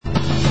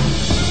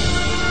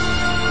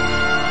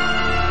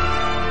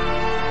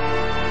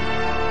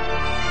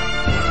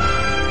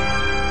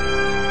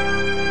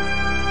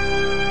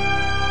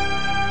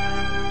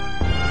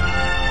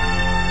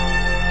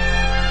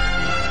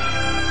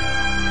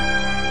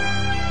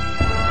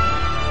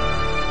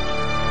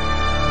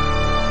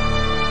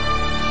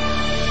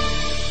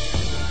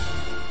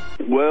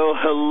Well,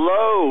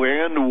 hello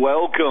and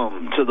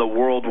welcome to the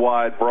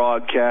worldwide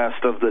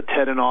broadcast of the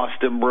Ted and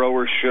Austin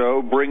Broer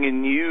Show,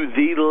 bringing you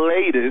the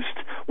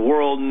latest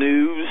world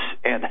news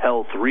and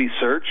health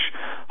research.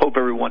 Hope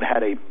everyone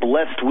had a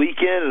blessed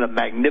weekend and a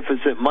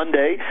magnificent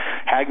Monday.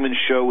 Hagman's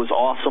show was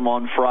awesome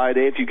on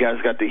Friday. If you guys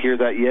got to hear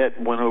that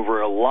yet, went over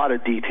a lot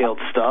of detailed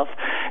stuff.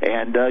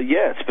 And,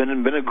 it's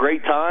been a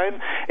great time,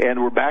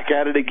 and we're back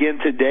at it again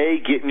today,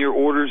 getting your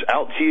orders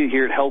out to you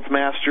here at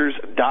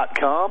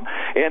healthmasters.com.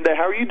 And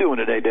how are you doing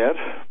today, Dad?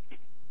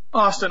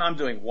 Austin, I'm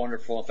doing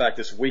wonderful. In fact,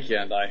 this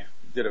weekend I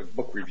did a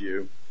book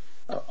review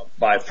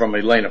from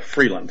Elena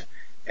Freeland,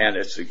 and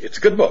it's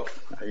a good book.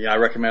 I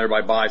recommend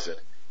everybody buys it.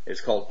 It's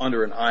called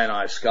Under an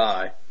Ionized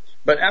Sky.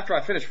 But after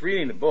I finished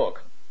reading the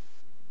book,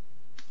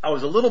 I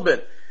was a little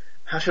bit,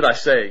 I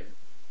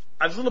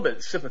was a little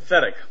bit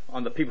sympathetic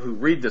on the people who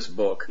read this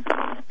book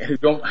and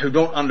who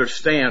don't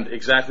understand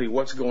exactly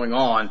what's going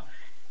on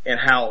and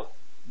how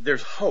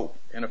there's hope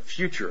and a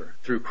future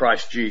through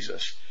Christ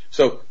Jesus.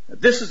 So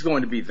this is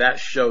going to be that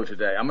show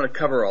today. I'm going to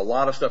cover a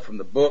lot of stuff from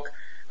the book.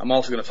 I'm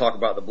also going to talk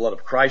about the blood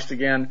of Christ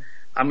again.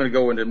 I'm going to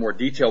go into more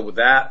detail with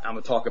that. I'm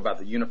going to talk about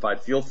the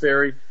unified field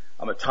theory.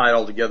 I'm going to tie it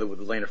all together with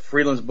Elena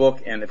Freeland's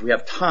book. And if we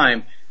have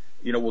time,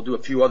 we'll do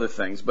a few other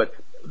things. But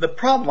the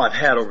problem I've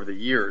had over the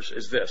years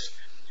is this.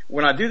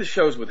 When I do the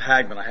shows with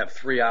Hagman, I have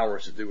 3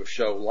 hours to do a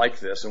show like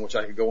this in which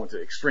I can go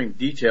into extreme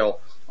detail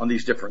on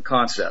these different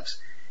concepts.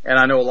 And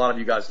I know a lot of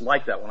you guys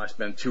like that when I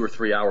spend 2 or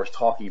 3 hours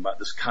talking about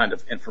this kind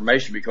of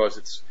information because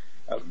it's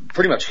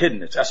pretty much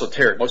hidden. It's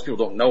esoteric. Most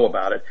people don't know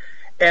about it.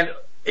 And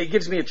it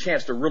gives me a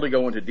chance to really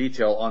go into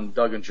detail on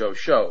Doug and Joe's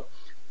show.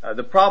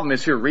 The problem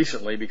is here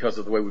recently, because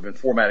of the way we've been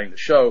formatting the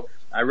show,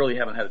 I really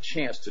haven't had a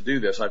chance to do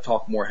this. I've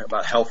talked more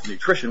about health and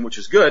nutrition, which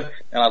is good.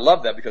 And I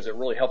love that because it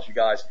really helps you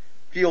guys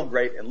feel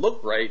great and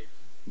look great.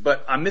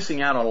 But I'm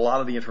missing out on a lot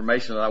of the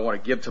information that I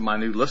want to give to my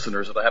new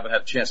listeners that I haven't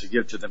had a chance to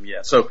give to them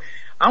yet. So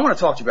I want to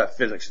talk to you about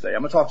physics today. I'm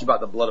going to talk to you about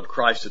the blood of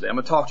Christ today. I'm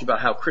going to talk to you about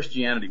how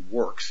Christianity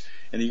works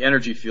and the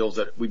energy fields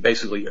that we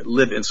basically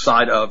live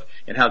inside of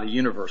and how the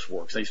universe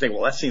works. And you think,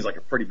 well, that seems like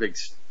a pretty big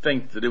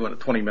thing to do in a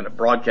 20-minute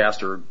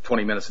broadcast or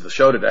 20 minutes of the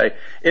show today.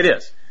 It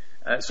is.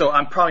 So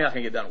I'm probably not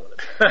going to get done with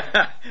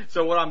it.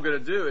 So what I'm going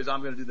to do is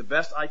I'm going to do the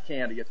best I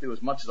can to get through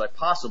as much as I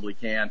possibly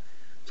can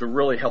to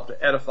really help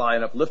to edify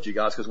and uplift you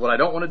guys, because what I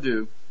don't want to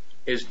do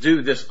is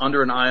do this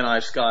Under an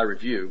Ionized Sky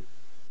review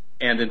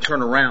and then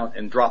turn around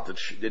and drop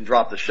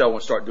the show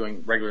and start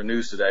doing regular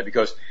news today,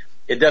 because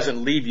it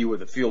doesn't leave you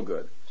with a feel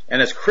good.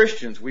 And as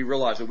Christians, we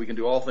realize that we can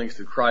do all things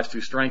through Christ who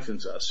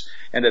strengthens us,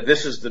 and that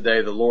this is the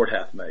day the Lord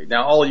hath made.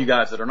 Now, all of you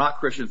guys that are not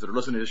Christians that are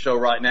listening to the show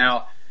right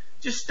now,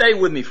 just stay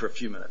with me for a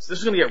few minutes. This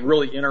is going to get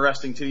really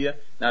interesting to you.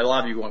 Now, a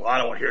lot of you are going, well, I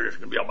don't want to hear this. It's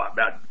going to be about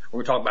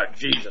we're going to talk about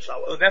Jesus.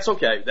 That's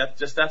okay.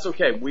 That's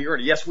okay.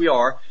 Yes, we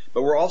are.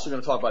 But we're also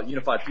going to talk about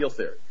unified field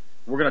theory.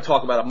 We're going to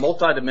talk about a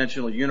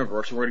multidimensional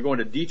universe, and we're going to go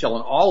into detail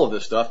on all of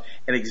this stuff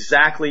and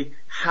exactly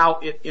how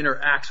it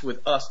interacts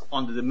with us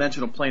on the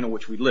dimensional plane on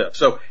which we live.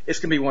 So it's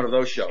going to be one of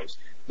those shows.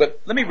 But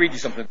let me read you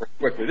something very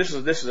quickly. This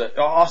is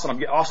awesome.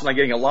 I'm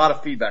getting a lot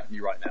of feedback from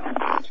you right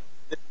now.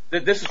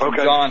 This is from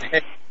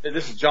okay.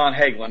 This is John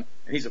Hagelin, and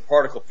he's a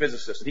particle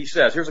physicist. And he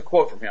says, here's a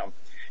quote from him.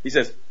 He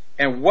says,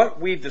 "And what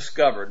we've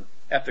discovered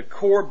at the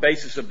core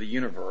basis of the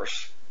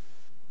universe,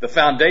 the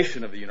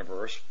foundation of the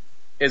universe,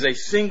 is a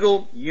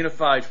single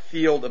unified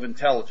field of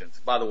intelligence."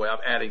 By the way, I'm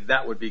adding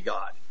that would be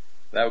God.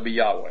 That would be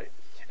Yahweh.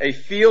 "A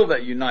field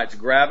that unites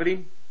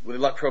gravity with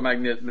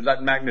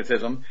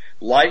electromagnetism,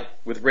 light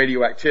with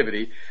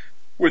radioactivity,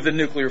 with the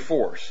nuclear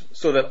force,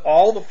 so that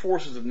all the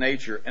forces of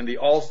nature and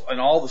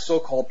all the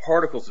so-called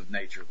particles of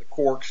nature, the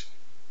quarks,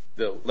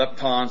 the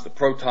leptons, the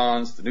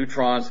protons, the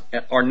neutrons,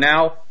 are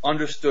now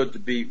understood to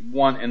be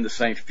one and the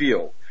same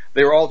field.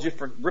 They are all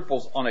different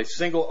ripples on a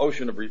single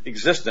ocean of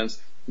existence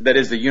that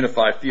is the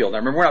unified field." Now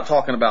remember, we're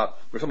talking about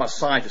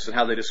scientists and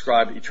how they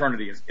describe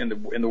eternity in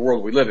the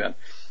world we live in.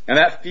 And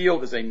that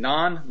field is a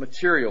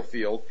non-material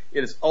field.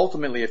 It is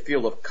ultimately a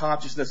field of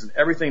consciousness, and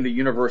everything in the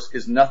universe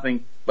is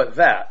nothing but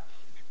that.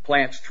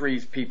 Plants,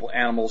 trees, people,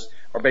 animals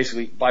are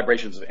basically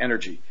vibrations of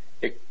energy.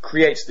 It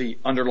creates the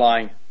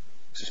underlying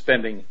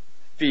suspending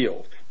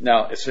field.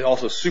 Now, it's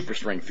also a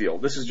superstring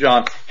field. This is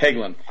John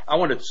Hagelin. I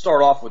wanted to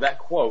start off with that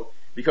quote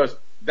because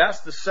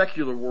that's the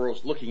secular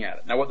world's looking at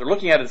it. Now, what they're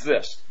looking at is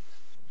this.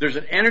 There's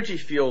an energy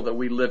field that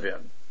we live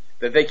in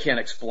that they can't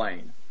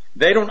explain.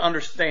 They don't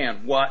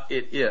understand what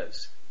it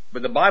is.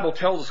 But the Bible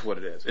tells us what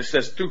it is. It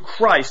says, through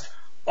Christ,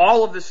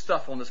 all of this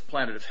stuff on this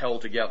planet is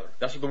held together.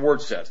 That's what the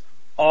Word says.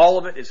 All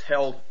of it is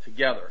held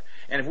together.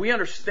 And if we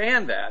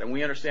understand that, and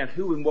we understand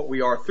who and what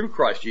we are through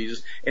Christ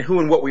Jesus, and who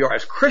and what we are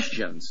as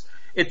Christians,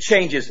 it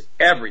changes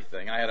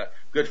everything. I had a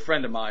good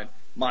friend of mine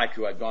Mike,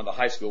 who I'd gone to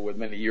high school with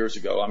many years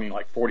ago. I mean,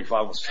 like 45,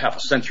 almost half a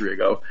century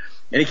ago.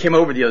 And he came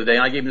over the other day,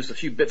 and I gave him just a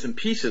few bits and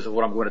pieces of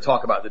what I'm going to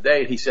talk about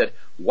today. And he said,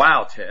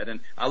 "Wow, Ted." And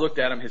I looked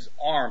at him, his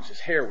arms, his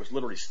hair was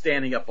literally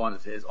standing up on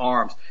his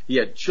arms. He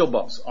had chill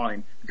bumps on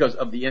him because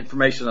of the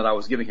information that I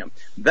was giving him.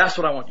 That's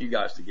what I want you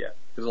guys to get,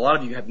 because a lot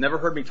of you have never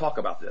heard me talk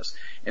about this.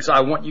 And so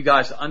I want you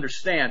guys to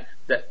understand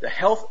that the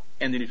health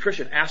and the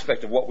nutrition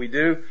aspect of what we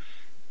do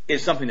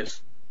is something that's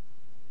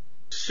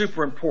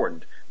super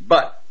important.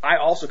 But I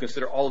also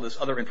consider all of this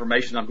other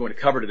information I'm going to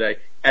cover today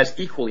as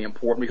equally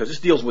important, because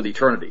this deals with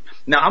eternity.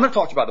 Now, I'm going to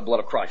talk about the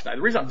blood of Christ. Now,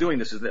 the reason I'm doing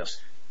this is this.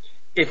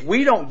 If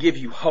we don't give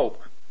you hope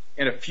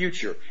in a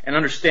future and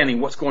understanding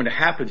what's going to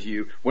happen to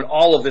you when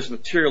all of this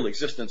material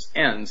existence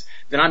ends,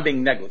 then I'm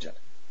being negligent.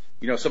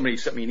 You know, somebody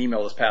sent me an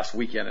email this past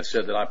weekend that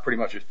said that I pretty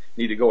much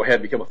need to go ahead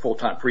and become a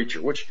full-time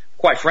preacher, which,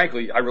 quite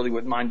frankly, I really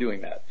wouldn't mind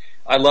doing that.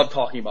 I love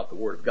talking about the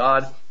Word of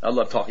God. I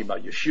love talking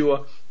about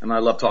Yeshua, and I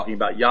love talking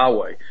about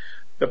Yahweh.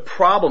 The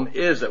problem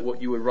is that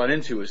what you would run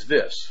into is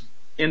this.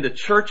 In the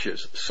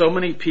churches, so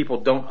many people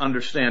don't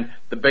understand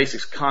the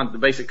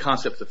basic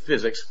concepts of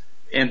physics,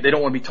 and they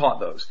don't want to be taught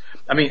those.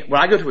 I mean,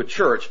 when I go to a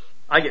church,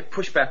 I get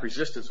pushback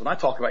resistance when I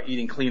talk about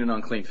eating clean and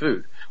unclean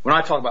food. When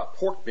I talk about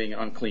pork being an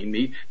unclean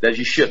meat that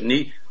you shouldn't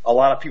eat, a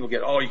lot of people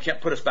get, "Oh, you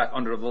can't put us back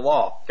under the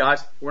law."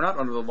 Guys, we're not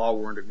under the law,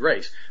 we're under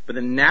grace. But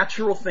the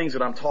natural things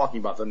that I'm talking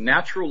about, the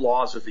natural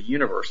laws of the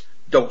universe,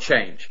 don't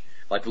change.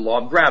 Like the law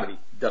of gravity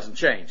doesn't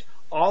change.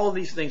 All of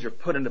these things are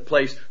put into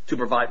place to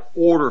provide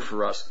order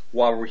for us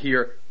while we're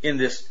here in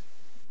this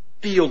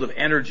field of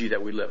energy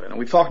that we live in. And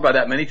we've talked about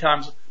that many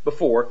times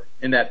before,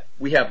 in that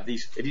we have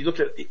these, if you looked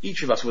at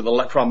each of us with an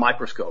electron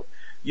microscope,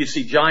 you'd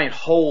see giant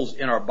holes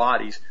in our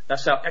bodies.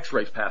 That's how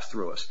x-rays pass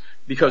through us,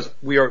 because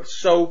we are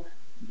so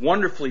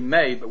wonderfully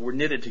made, but we're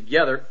knitted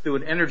together through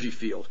an energy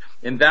field.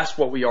 And that's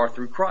what we are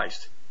through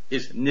Christ,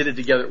 is knitted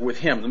together with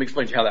Him. Let me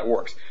explain to you how that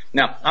works.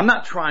 Now, I'm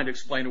not trying to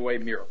explain away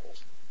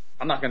miracles.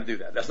 I'm not going to do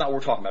that. That's not what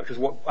we're talking about, because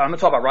what I'm going to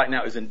talk about right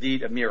now is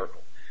indeed a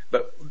miracle.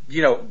 But,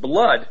 you know,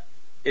 blood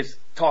is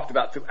talked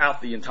about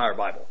throughout the entire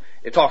Bible.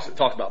 It talks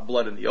about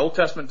blood in the Old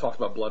Testament, talks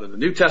about blood in the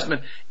New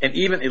Testament, and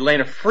even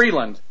Elena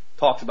Freeland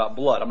talks about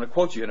blood. I'm going to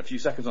quote you in a few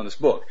seconds on this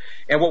book.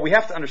 And what we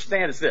have to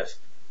understand is this.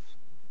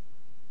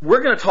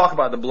 We're going to talk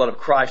about the blood of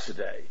Christ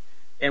today,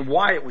 and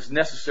why it was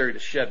necessary to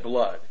shed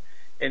blood,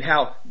 and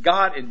how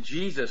God and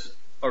Jesus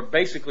are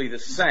basically the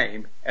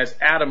same, as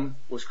Adam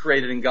was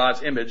created in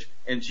God's image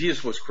and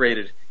Jesus was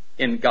created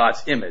in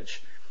God's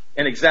image,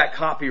 an exact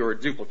copy or a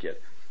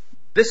duplicate.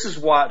 This is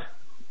why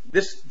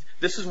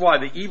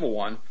the evil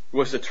one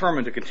was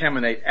determined to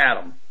contaminate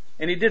Adam,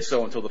 and he did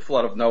so until the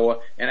flood of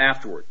Noah and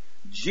afterward.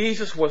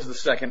 Jesus was the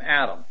second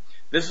Adam.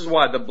 This is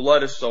why the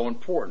blood is so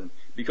important,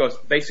 because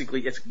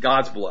basically it's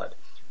God's blood.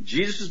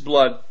 Jesus'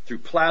 blood, through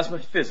plasma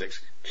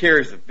physics,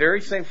 carries the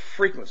very same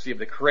frequency of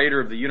the creator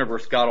of the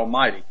universe, God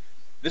Almighty.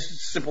 This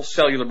is simple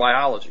cellular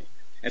biology.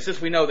 And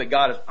since we know that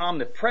God is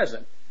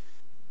omnipresent,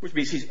 which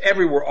means He's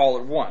everywhere all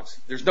at once,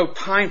 there's no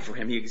time for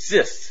Him. He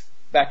exists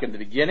back in the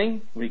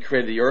beginning, when He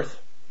created the earth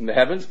and the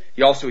heavens.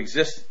 He also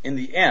exists in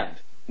the end,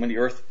 when the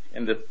earth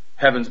and the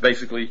heavens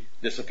basically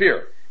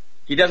disappear.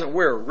 He doesn't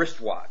wear a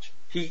wristwatch.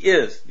 He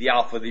is the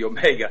Alpha, the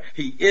Omega.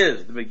 He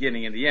is the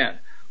beginning and the end.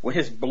 When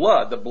His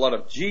blood, the blood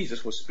of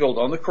Jesus, was spilled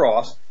on the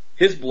cross,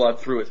 His blood,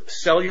 through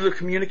its cellular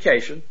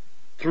communication,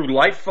 through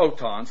light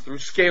photons, through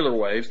scalar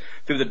waves,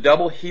 through the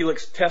double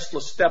helix Tesla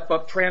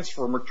step-up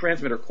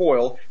transmitter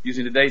coil,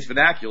 using today's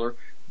vernacular,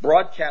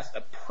 broadcasts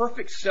a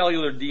perfect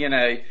cellular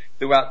DNA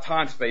throughout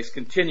time-space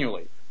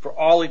continually, for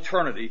all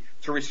eternity,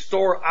 to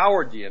restore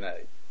our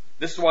DNA.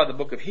 This is why the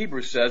book of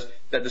Hebrews says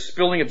that the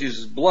spilling of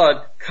Jesus'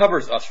 blood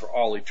covers us for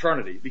all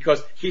eternity,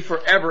 because He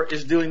forever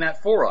is doing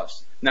that for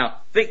us.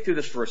 Now, think through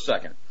this for a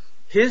second.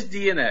 His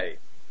DNA,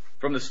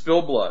 from the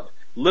spilled blood,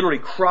 literally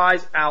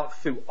cries out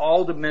through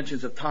all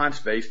dimensions of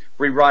time-space,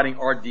 rewriting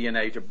our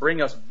DNA to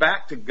bring us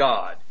back to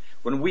God.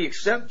 When we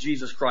accept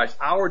Jesus Christ,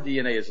 our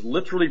DNA is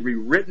literally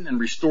rewritten and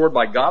restored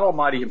by God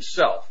Almighty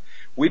Himself.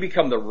 We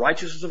become the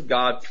righteousness of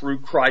God through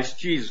Christ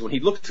Jesus. When He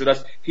looks at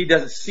us, He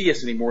doesn't see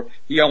us anymore.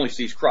 He only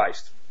sees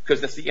Christ,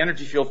 because that's the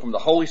energy field from the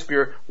Holy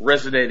Spirit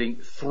resonating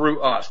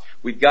through us.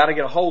 We've got to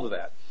get a hold of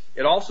that.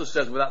 It also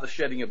says without the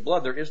shedding of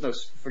blood, there is no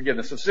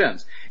forgiveness of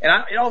sins. And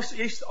it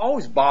used to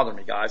always bother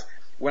me, guys,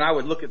 when I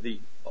would look at the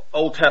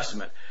Old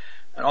Testament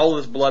and all of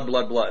this blood,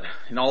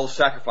 and all the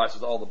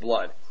sacrifices, all the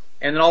blood.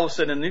 And then all of a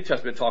sudden in the New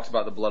Testament it talks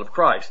about the blood of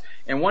Christ.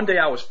 And one day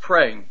I was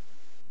praying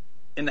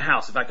in the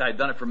house. In fact, I had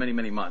done it for many,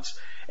 many months.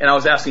 And I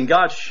was asking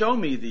God, show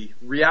me the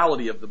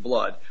reality of the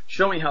blood.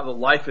 Show me how the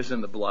life is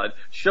in the blood.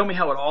 Show me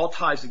how it all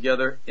ties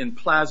together in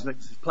plasma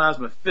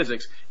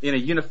physics in a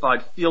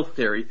unified field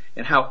theory,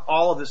 and how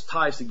all of this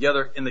ties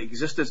together in the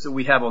existence that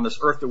we have on this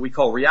earth that we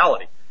call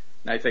reality.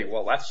 Now you think,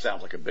 well, that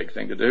sounds like a big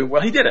thing to do.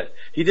 Well, He did it.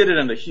 He did it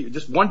in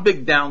just one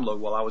big download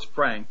while I was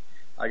praying.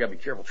 I got to be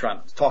careful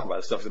trying to talk about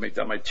this stuff, because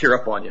that might tear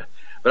up on you.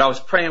 But I was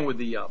praying with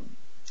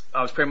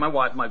my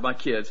wife, my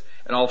kids,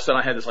 and all of a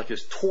sudden I had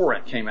this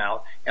torrent came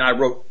out, and I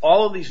wrote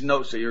all of these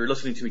notes that you're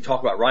listening to me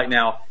talk about right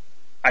now.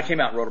 I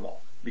came out and wrote them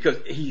all. because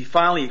he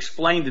finally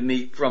explained to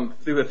me through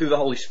the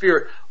Holy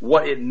Spirit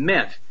what it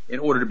meant in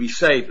order to be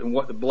saved and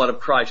what the blood of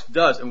Christ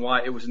does and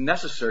why it was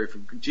necessary for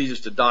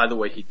Jesus to die the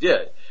way he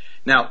did.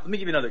 Now, let me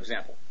give you another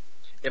example.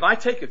 If I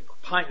take a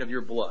pint of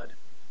your blood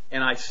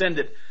and I send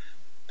it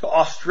to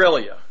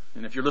Australia,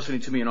 and if you're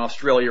listening to me in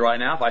Australia right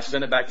now, if I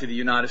send it back to the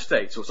United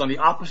States, so it's on the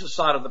opposite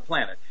side of the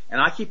planet,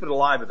 and I keep it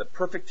alive at the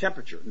perfect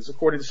temperature, this is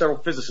according to several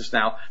physicists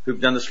now who've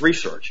done this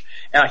research,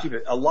 and I keep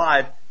it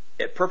alive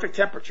at perfect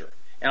temperature,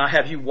 and I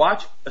have you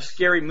watch a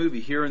scary movie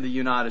here in the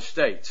United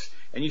States,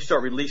 and you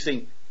start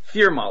releasing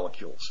fear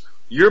molecules,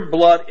 your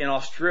blood in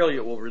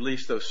Australia will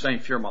release those same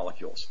fear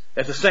molecules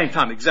at the same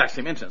time, the exact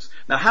same instance.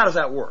 Now, how does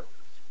that work?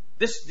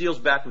 This deals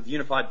back with the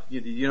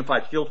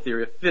unified field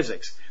theory of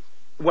physics.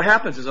 What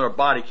happens is our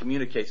body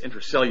communicates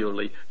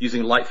intracellularly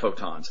using light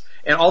photons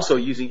and also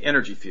using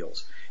energy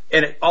fields.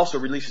 And it also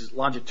releases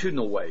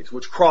longitudinal waves,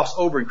 which cross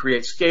over and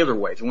create scalar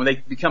waves. And when they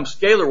become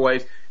scalar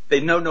waves, they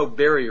know no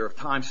barrier of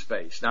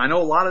time-space. Now, I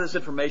know a lot of this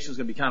information is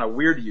going to be kind of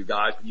weird to you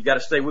guys, but you got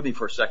to stay with me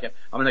for a second.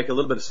 I'm going to make a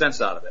little bit of sense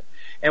out of it.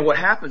 And what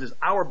happens is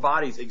our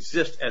bodies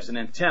exist as an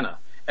antenna,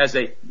 as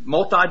a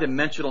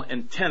multidimensional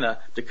antenna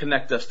to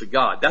connect us to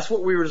God. That's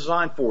what we were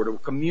designed for, to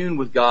commune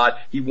with God.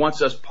 He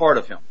wants us part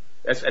of Him,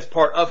 as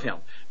part of Him,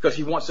 because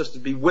He wants us to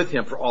be with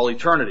Him for all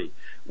eternity.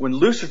 When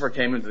Lucifer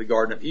came into the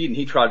Garden of Eden,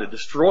 he tried to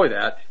destroy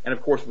that, and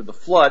of course with the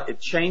flood, it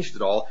changed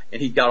it all, and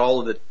he got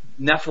all of the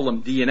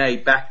Nephilim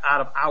DNA back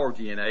out of our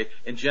DNA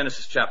in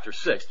Genesis chapter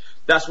 6.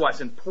 That's why it's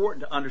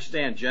important to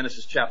understand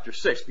Genesis chapter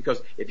 6, because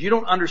if you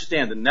don't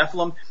understand the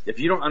Nephilim, if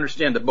you don't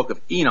understand the book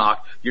of Enoch,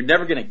 you're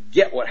never going to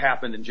get what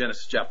happened in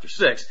Genesis chapter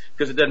 6,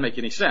 because it doesn't make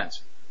any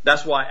sense.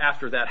 That's why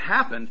after that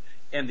happened,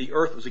 and the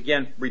earth was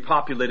again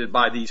repopulated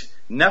by these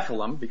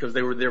Nephilim, because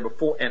they were there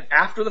before and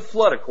after the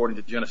flood, according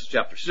to Genesis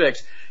chapter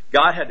 6,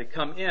 God had to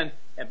come in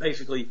and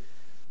basically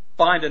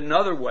find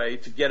another way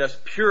to get us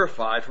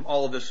purified from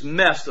all of this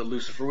mess that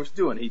Lucifer was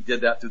doing. He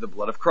did that through the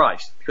blood of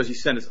Christ, because he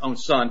sent his own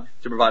son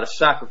to provide a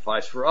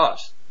sacrifice for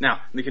us. Now,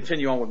 let me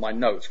continue on with my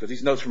notes, because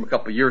these notes from a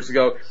couple of years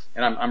ago,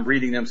 and I'm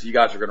reading them, so you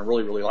guys are going to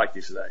really, really like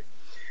these today.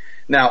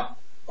 Now,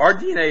 our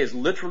DNA is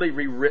literally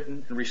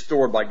rewritten and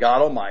restored by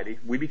God Almighty.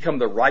 We become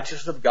the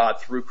righteousness of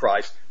God through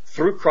Christ's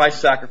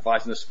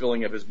sacrifice and the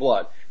spilling of His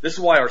blood. This is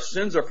why our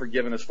sins are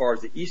forgiven as far as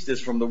the east is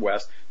from the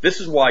west. This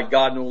is why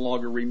God no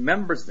longer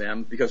remembers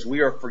them, because we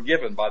are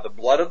forgiven by the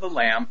blood of the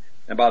Lamb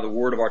and by the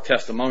word of our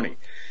testimony.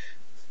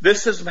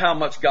 This is how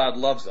much God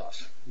loves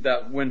us,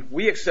 that when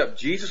we accept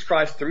Jesus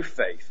Christ through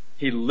faith,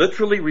 He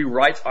literally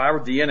rewrites our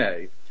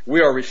DNA.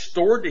 We are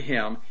restored to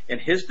Him in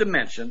His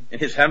dimension, in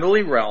His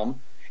heavenly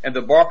realm, and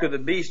the mark of the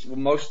beast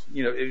will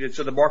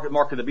so the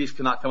mark of the beast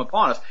cannot come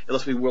upon us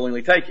unless we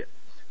willingly take it.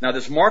 Now,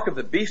 this mark of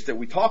the beast that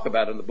we talk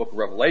about in the book of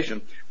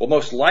Revelation will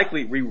most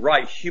likely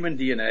rewrite human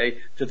DNA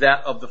to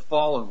that of the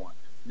fallen one.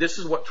 This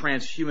is what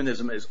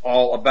transhumanism is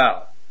all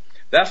about.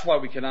 That's why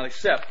we cannot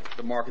accept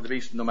the mark of the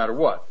beast no matter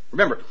what.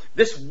 Remember,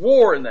 this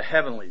war in the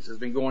heavenlies has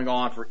been going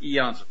on for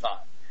eons of time.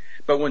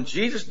 But when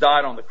Jesus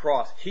died on the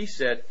cross, He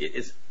said, "It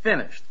is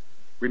finished."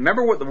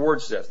 Remember what the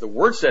Word says. The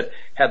Word said,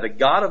 had the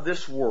God of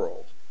this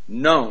world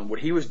known what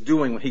He was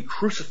doing when He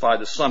crucified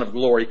the Son of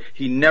Glory,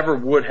 He never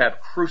would have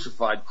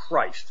crucified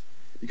Christ,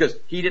 because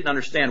He didn't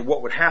understand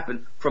what would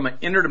happen from an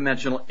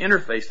interdimensional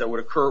interface that would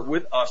occur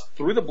with us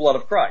through the blood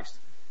of Christ.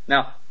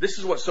 Now, this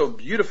is what's so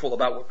beautiful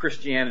about what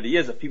Christianity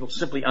is, if people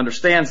simply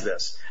understands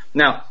this.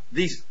 Now,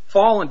 these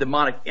fallen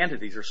demonic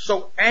entities are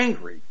so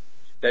angry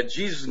that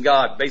Jesus and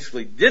God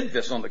basically did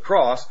this on the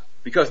cross,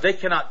 because they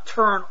cannot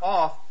turn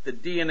off the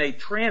DNA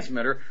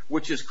transmitter,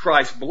 which is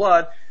Christ's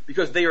blood,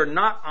 because they are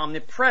not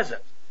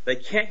omnipresent. They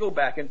can't go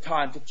back in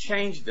time to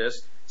change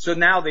this, so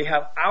now they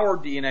have our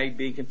DNA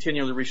being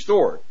continually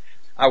restored.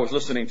 I was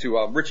listening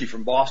to Richie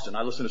from Boston.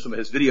 I listen to some of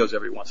his videos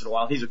every once in a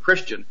while. He's a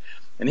Christian,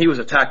 and he was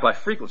attacked by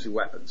frequency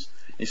weapons.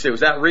 And you say,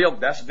 was that real?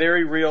 That's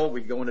very real.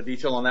 We can go into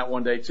detail on that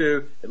one day,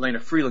 too. Elena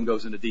Freeland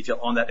goes into detail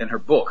on that in her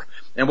book.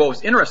 And what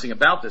was interesting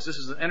about this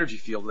is an energy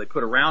field they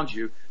put around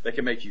you that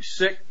can make you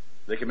sick,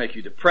 that can make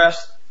you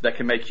depressed, that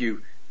can make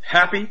you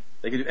happy.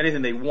 They can do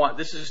anything they want.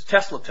 This is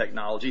Tesla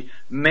technology,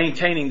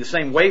 maintaining the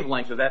same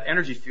wavelength of that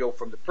energy field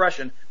from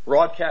depression,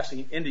 broadcasting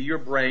it into your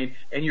brain,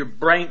 and your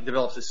brain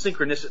develops a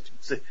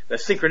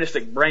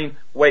synchronistic brain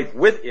wave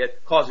with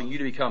it, causing you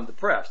to become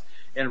depressed.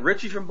 And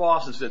Richie from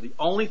Boston said the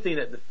only thing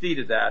that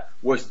defeated that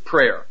was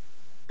prayer.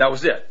 That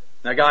was it.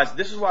 Now, guys,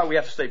 this is why we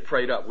have to stay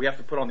prayed up. We have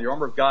to put on the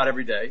armor of God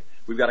every day.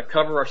 We've got to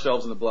cover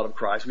ourselves in the blood of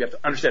Christ. We have to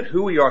understand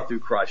who we are through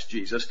Christ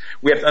Jesus.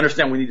 We have to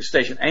understand we need to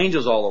station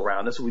angels all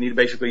around us. We need to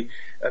basically,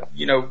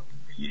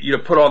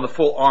 put on the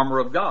full armor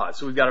of God.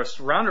 So we've got to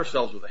surround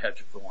ourselves with a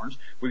hedge of thorns.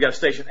 We've got to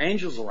station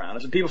angels around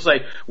us. And people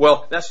say,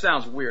 well, that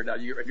sounds weird. Now,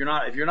 if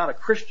you're not a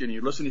Christian,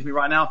 you're listening to me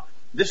right now,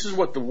 this is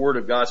what the Word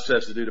of God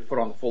says to do, to put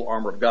on the full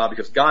armor of God,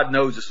 because God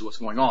knows this is what's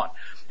going on.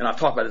 And I've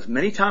talked about this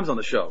many times on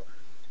the show.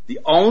 The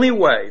only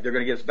way they're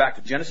going to get us back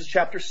to Genesis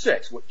chapter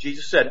 6, what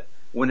Jesus said,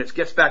 when it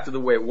gets back to the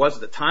way it was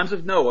at the times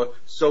of Noah,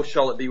 so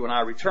shall it be when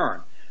I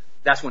return.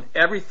 That's when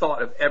every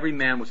thought of every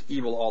man was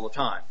evil all the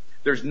time.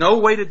 There's no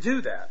way to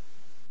do that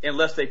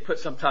unless they put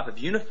some type of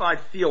unified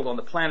field on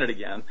the planet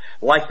again,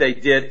 like they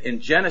did in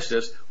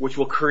Genesis, which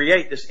will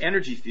create this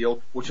energy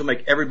field, which will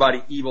make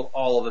everybody evil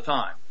all of the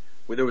time.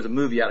 Well, there was a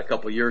movie out a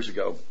couple of years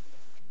ago.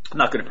 I'm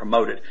not going to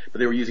promote it, but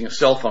they were using a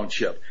cell phone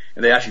chip,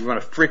 and they actually run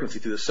a frequency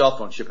through the cell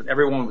phone chip, and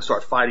everyone would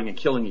start fighting and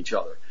killing each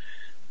other.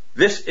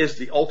 This is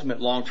the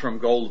ultimate long-term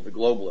goal of the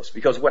globalists,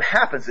 because what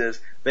happens is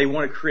they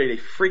want to create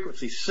a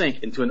frequency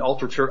sink into an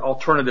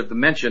alternative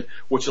dimension,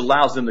 which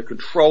allows them to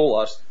control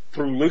us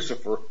through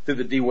Lucifer, through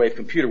the D-Wave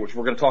computer, which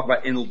we're going to talk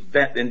about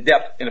in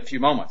depth in a few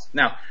moments.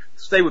 Now,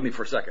 stay with me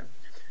for a second.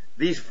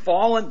 These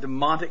fallen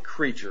demonic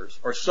creatures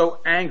are so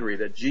angry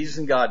that Jesus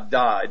and God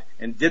died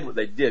and did what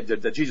they did,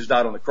 that Jesus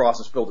died on the cross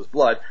and spilled his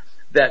blood,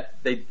 that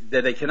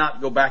they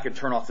cannot go back and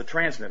turn off the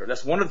transmitter.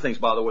 That's one of the things,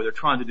 by the way, they're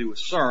trying to do with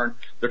CERN.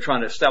 They're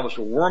trying to establish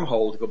a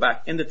wormhole to go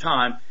back into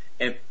time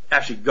and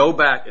actually go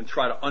back and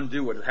try to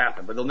undo what had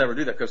happened. But they'll never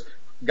do that because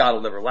God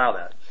will never allow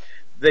that.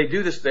 They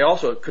do this. They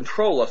also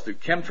control us through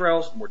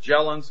chemtrails,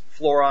 Morgellons,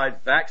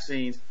 fluoride,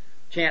 vaccines,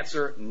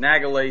 cancer,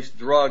 nagalase,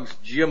 drugs,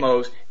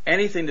 GMOs,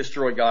 anything to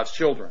destroy God's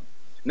children.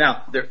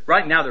 Now,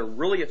 right now they're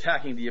really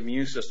attacking the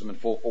immune system in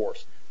full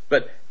force.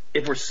 But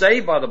if we're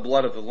saved by the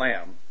blood of the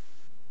Lamb,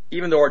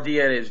 even though our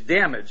DNA is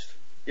damaged,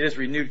 it is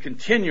renewed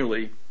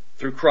continually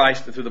through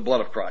Christ and through the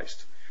blood of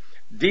Christ.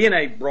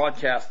 DNA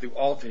broadcast through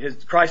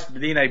Christ's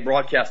DNA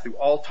broadcast through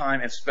all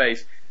time and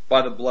space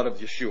by the blood of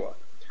Yeshua.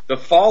 The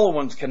fallen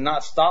ones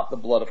cannot stop the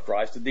blood of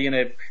Christ, the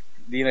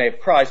DNA of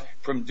Christ,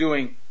 from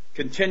doing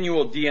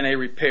continual DNA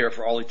repair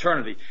for all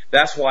eternity.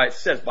 That's why it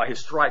says, by his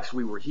stripes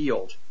we were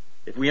healed.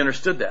 If we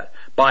understood that,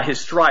 by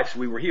his stripes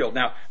we were healed.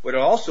 Now, what it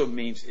also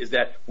means is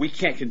that we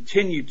can't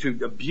continue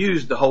to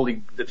abuse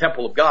the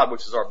temple of God,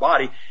 which is our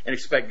body, and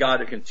expect God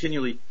to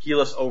continually heal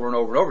us over and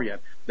over and over again.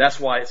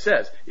 That's why it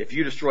says, if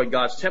you destroy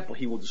God's temple,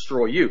 he will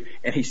destroy you.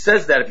 And he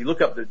says that if you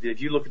look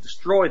at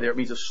destroy there, it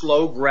means a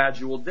slow,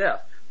 gradual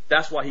death.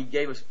 That's why he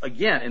gave us,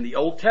 again, in the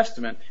Old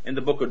Testament, in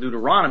the book of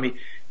Deuteronomy,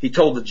 he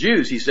told the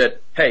Jews, he said,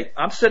 hey,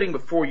 I'm setting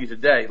before you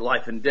today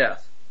life and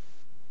death.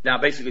 Now,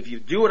 basically, if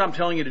you do what I'm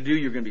telling you to do,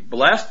 you're going to be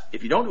blessed.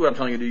 If you don't do what I'm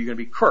telling you to do, you're going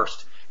to be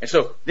cursed. And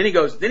so then he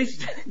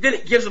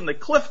gives them the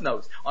cliff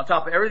notes on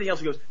top of everything else.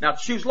 He goes, now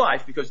choose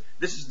life, because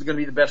this is going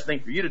to be the best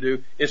thing for you to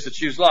do, is to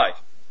choose life.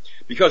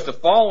 Because the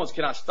fallen ones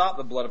cannot stop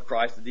the blood of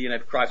Christ, the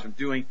DNA of Christ, from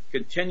doing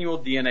continual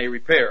DNA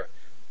repair.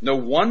 No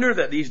wonder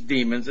that these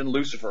demons and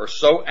Lucifer are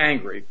so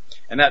angry,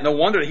 and that no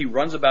wonder that he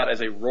runs about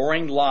as a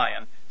roaring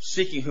lion,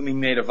 seeking whom he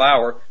may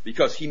devour,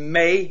 because he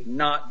may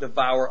not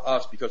devour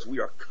us, because we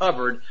are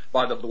covered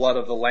by the blood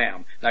of the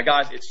Lamb. Now,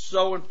 guys, it's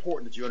so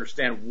important that you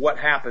understand what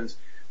happens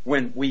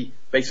when we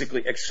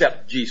basically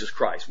accept Jesus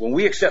Christ. When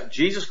we accept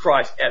Jesus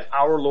Christ as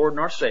our Lord and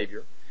our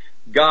Savior,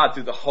 God,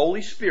 through the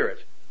Holy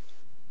Spirit,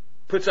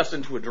 puts us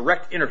into a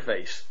direct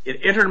interface, an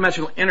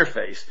interdimensional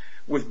interface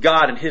with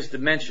God in his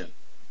dimension.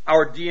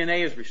 Our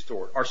DNA is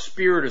restored. Our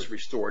spirit is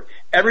restored.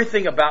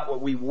 Everything about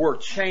what we were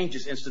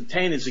changes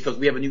instantaneously because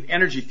we have a new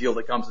energy field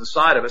that comes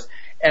inside of us.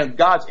 And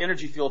God's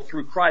energy field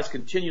through Christ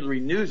continually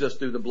renews us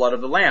through the blood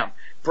of the Lamb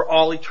for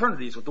all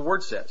eternity, is what the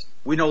Word says.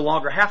 We no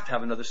longer have to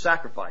have another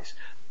sacrifice.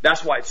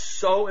 That's why it's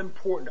so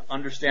important to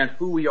understand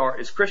who we are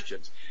as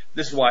Christians.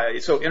 This is why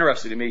it's so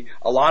interesting to me.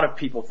 A lot of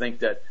people think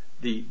that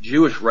the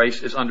Jewish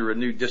race is under a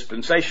new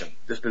dispensation.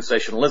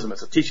 Dispensationalism.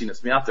 It's a teaching that's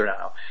been out there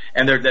now.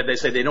 And they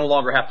say they no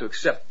longer have to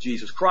accept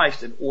Jesus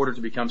Christ in order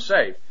to become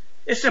saved.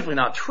 It's simply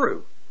not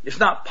true. It's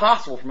not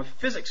possible from a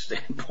physics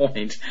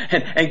standpoint.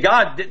 And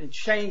God didn't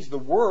change the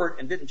Word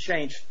and didn't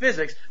change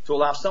physics to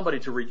allow somebody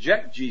to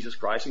reject Jesus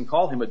Christ and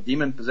call him a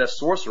demon-possessed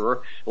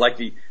sorcerer, like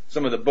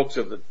some of the books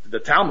of the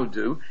Talmud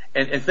do,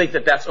 and think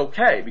that that's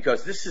okay,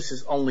 because this is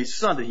his only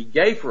Son that he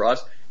gave for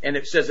us. And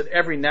it says that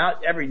every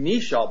knee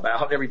shall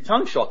bow, every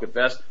tongue shall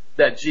confess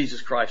that Jesus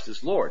Christ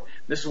is Lord.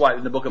 This is why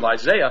in the book of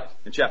Isaiah,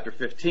 in chapter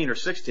 15 or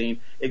 16,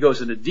 it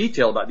goes into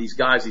detail about these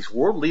guys, these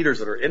world leaders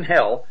that are in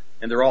hell,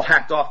 and they're all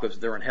hacked off because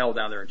they're in hell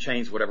down there in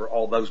chains, whatever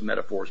all those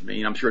metaphors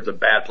mean. I'm sure it's a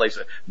bad place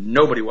that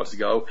nobody wants to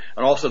go.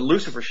 And all of a sudden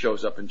Lucifer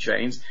shows up in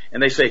chains,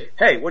 and they say,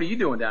 hey, what are you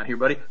doing down here,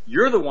 buddy?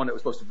 You're the one that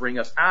was supposed to bring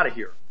us out of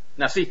here.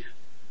 Now see,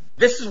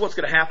 this is what's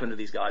going to happen to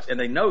these guys, and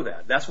they know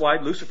that. That's why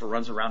Lucifer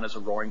runs around as a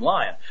roaring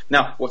lion.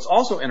 Now, what's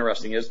also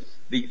interesting is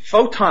the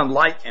photon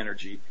light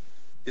energy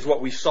is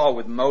what we saw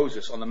with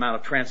Moses on the Mount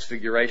of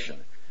Transfiguration.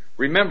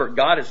 Remember,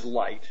 God is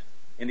light,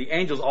 and the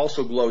angels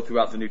also glow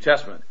throughout the New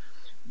Testament.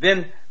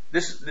 Then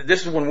this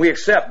is when we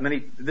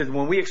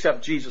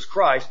accept Jesus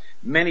Christ,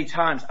 many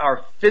times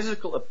our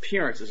physical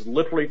appearance is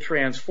literally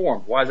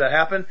transformed. Why does that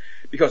happen?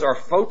 Because our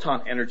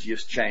photon energy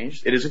has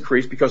changed. It is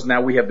increased because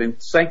now we have been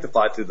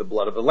sanctified through the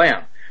blood of the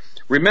Lamb.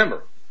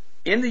 Remember,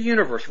 in the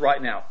universe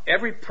right now,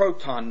 every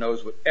proton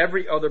knows what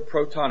every other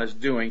proton is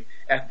doing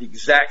at the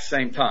exact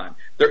same time.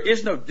 There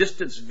is no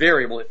distance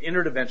variable in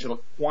interdimensional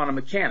quantum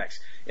mechanics.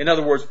 In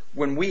other words,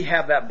 when we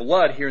have that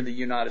blood here in the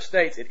United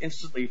States, it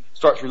instantly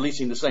starts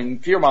releasing the same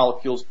fear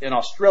molecules in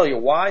Australia.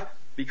 Why?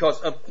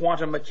 Because of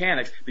quantum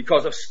mechanics,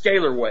 because of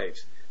scalar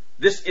waves.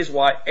 This is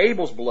why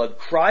Abel's blood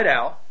cried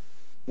out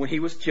when he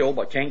was killed,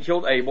 by Cain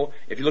killed Abel.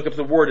 If you look up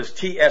the word, it's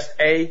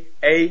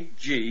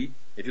T-S-A-A-G.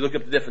 If you look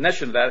up the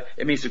definition of that,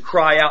 it means to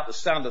cry out the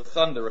sound of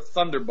thunder, a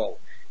thunderbolt.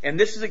 And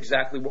this is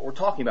exactly what we're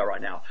talking about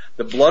right now.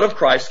 The blood of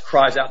Christ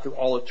cries out through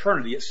all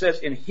eternity. It says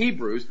in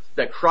Hebrews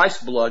that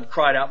Christ's blood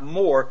cried out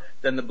more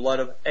than the blood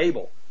of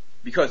Abel,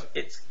 because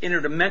it's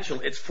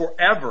interdimensional. It's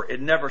forever.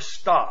 It never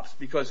stops,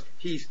 because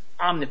he's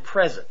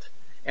omnipresent.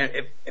 And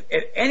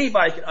if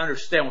anybody can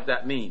understand what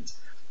that means,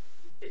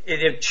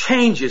 it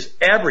changes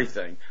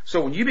everything.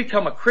 So when you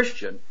become a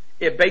Christian,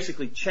 it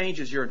basically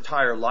changes your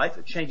entire life.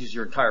 It changes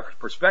your entire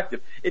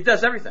perspective. It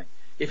does everything.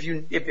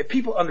 If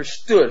people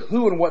understood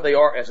who and what they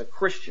are as a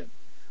Christian,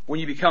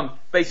 when you become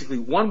basically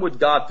one with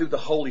God through the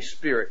Holy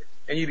Spirit,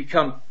 and you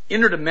become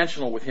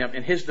interdimensional with Him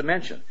in His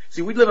dimension.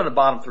 See, we live in the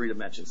bottom 3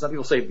 dimensions. Some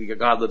people say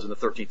God lives in the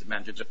 13th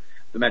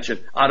dimension.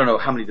 I don't know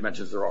how many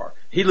dimensions there are.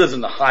 He lives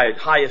in the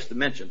highest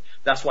dimension.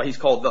 That's why He's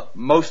called the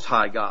Most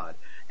High God.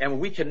 And when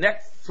we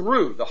connect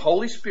through the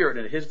Holy Spirit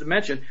into His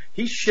dimension,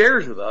 He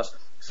shares with us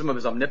some of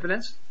His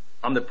omnipotence,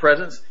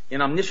 omnipresence,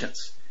 and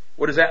omniscience.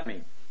 What does that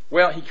mean?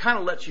 Well, He kind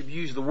of lets you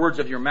use the words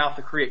of your mouth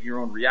to create your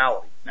own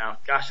reality. Now,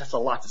 gosh, that's a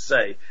lot to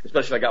say,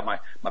 especially if I got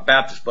my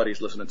Baptist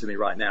buddies listening to me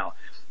right now.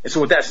 And so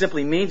what that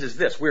simply means is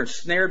this: we're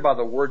ensnared by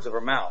the words of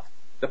our mouth.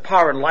 The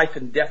power in life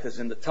and death is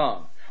in the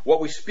tongue.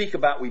 What we speak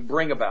about, we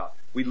bring about.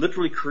 We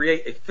literally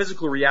create a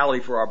physical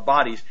reality for our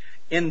bodies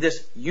in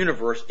this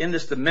universe, in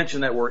this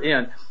dimension that we're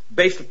in,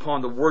 based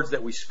upon the words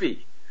that we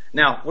speak.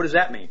 Now, what does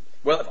that mean?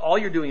 Well, if all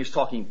you're doing is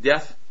talking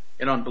death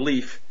and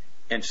unbelief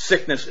and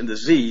sickness and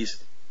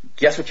disease,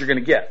 guess what you're going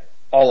to get?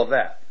 All of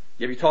that.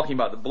 If you're talking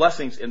about the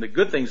blessings and the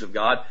good things of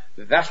God,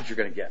 that's what you're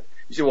going to get.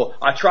 You say, well,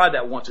 I tried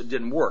that once, it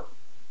didn't work.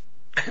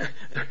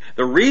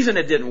 The reason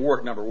it didn't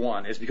work, number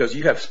one, is because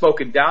you have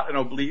spoken doubt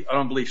and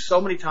unbelief so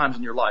many times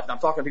in your life. And I'm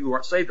talking to people who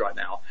aren't saved right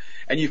now.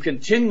 And you've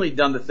continually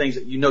done the things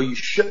that you know you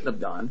shouldn't have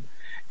done.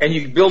 And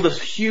you build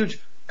this huge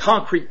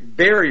concrete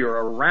barrier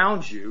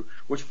around you,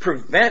 which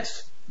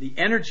prevents the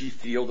energy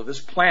field of this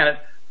planet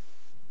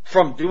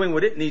from doing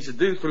what it needs to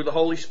do through the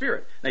Holy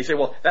Spirit. Now you say,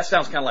 well, that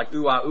sounds kind of like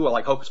ooh-ah,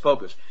 like hocus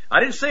pocus. I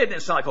didn't say it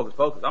didn't sound like hocus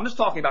pocus. I'm just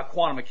talking about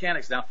quantum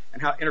mechanics now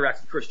and how it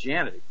interacts with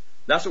Christianity.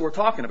 That's what we're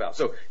talking about.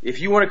 So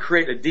if you want to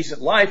create a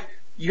decent life,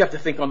 you have to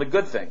think on the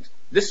good things.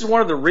 This is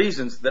one of the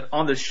reasons that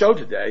on this show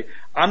today,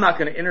 I'm not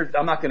going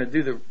to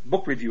do the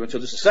book review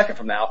until just a second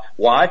from now.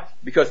 Why?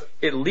 Because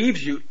it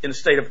leaves you in a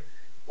state of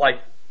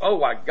like, oh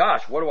my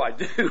gosh, what do I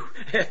do?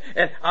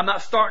 And I'm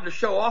not starting to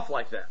show off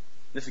like that.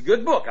 It's a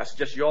good book. I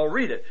suggest you all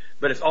read it.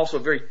 But it's also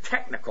very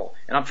technical.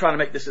 And I'm trying to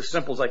make this as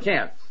simple as I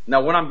can.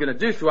 Now, what I'm going to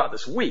do throughout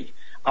this week,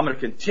 I'm going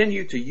to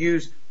continue to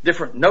use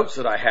different notes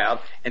that I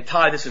have and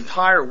tie this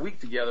entire week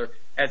together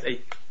as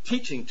a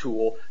teaching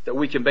tool that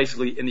we can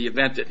basically, in the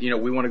event that,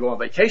 we want to go on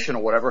vacation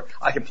or whatever,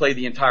 I can play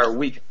the entire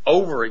week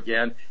over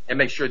again and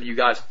make sure that you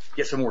guys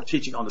get some more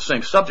teaching on the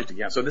same subject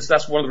again. So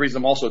that's one of the reasons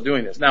I'm also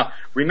doing this. Now,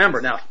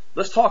 remember,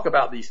 let's talk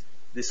about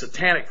the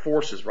satanic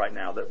forces right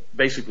now that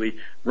basically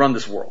run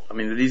this world. I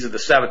mean, these are the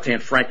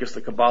Sabbatean Frankists,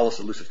 the Kabbalists,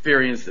 the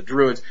Luciferians, the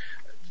Druids,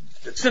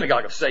 the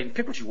synagogue of Satan.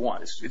 Pick what you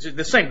want. It's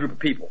the same group of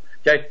people.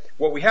 Okay?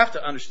 What we have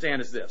to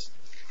understand is this.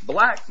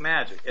 Black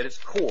magic at its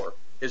core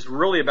is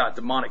really about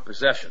demonic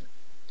possession.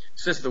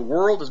 Since the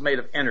world is made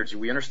of energy,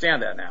 we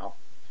understand that now.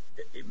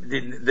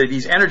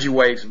 These energy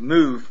waves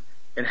move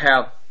and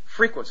have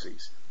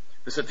frequencies.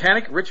 The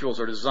satanic rituals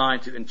are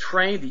designed to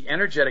entrain the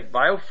energetic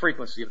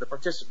biofrequency of the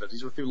participants,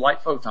 these are through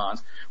light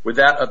photons, with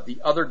that of the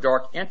other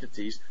dark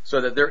entities,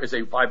 so that there is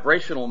a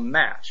vibrational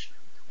match.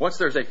 Once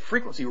there's a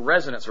frequency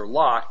resonance or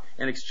lock,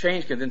 an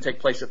exchange can then take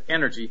place of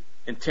energy,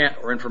 intent,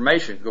 or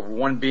information, go from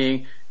one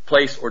being,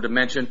 place, or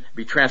dimension,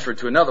 be transferred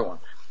to another one.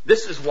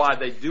 This is why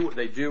they do what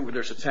they do with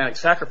their satanic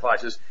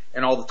sacrifices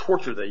and all the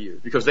torture they use,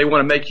 because they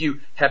want to make you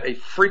have a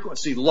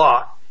frequency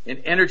lock, an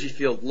energy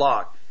field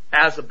lock.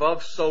 As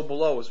above, so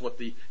below is what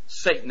the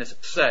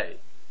Satanists say.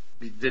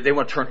 They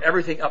want to turn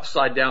everything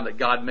upside down that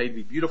God made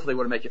be beautiful. They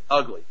want to make it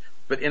ugly.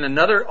 But in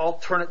another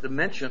alternate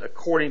dimension,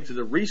 according to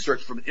the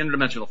research from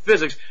interdimensional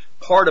physics,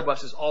 part of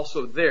us is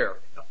also there,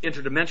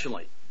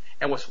 interdimensionally.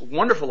 And what's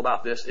wonderful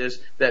about this is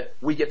that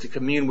we get to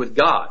commune with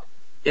God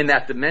in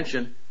that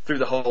dimension through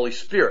the Holy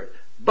Spirit.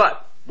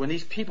 But when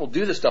these people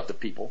do this stuff to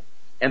people,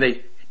 and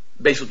they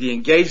basically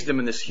engage them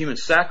in this human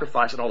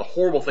sacrifice and all the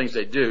horrible things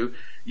they do,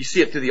 you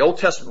see it through the Old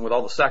Testament with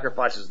all the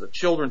sacrifices of the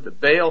children to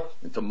Baal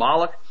and to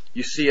Moloch.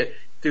 You see it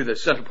through the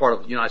central part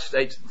of the United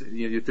States,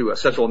 through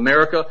Central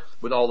America,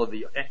 with all of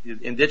the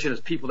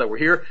indigenous people that were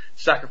here,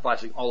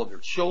 sacrificing all of their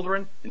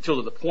children until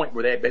to the point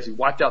where they basically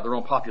wiped out their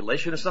own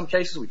population in some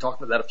cases. We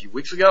talked about that a few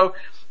weeks ago.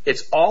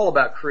 It's all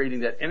about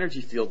creating that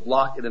energy field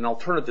locked in an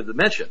alternative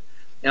dimension.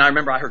 And I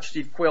remember I heard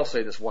Steve Quayle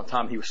say this one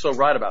time. He was so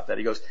right about that.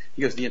 He goes,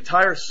 the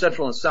entire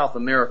Central and South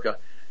America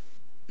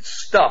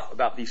stuff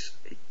about these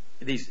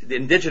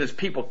indigenous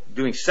people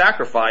doing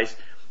sacrifice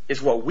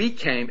is what we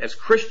came as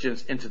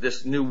Christians into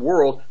this new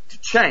world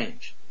to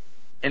change.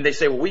 And they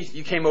say, well,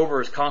 you came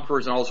over as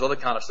conquerors and all this other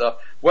kind of stuff.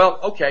 Well,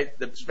 okay,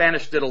 the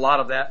Spanish did a lot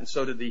of that, and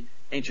so did the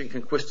ancient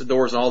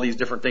conquistadors and all these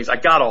different things. I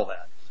got all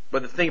that.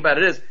 But the thing about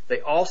it is,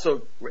 they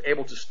also were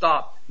able to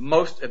stop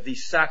most of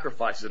these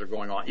sacrifices that are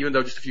going on. Even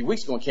though just a few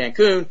weeks ago in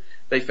Cancun,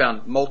 they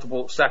found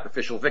multiple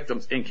sacrificial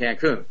victims in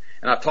Cancun.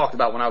 And I've talked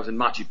about when I was in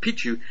Machu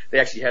Picchu, they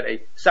actually had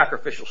a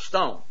sacrificial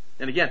stone.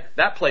 And again,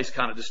 that place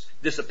kind of just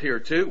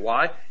disappeared too.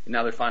 Why? And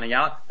now they're finding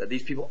out that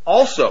these people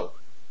also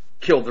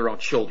killed their own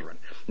children.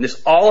 And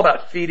it's all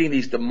about feeding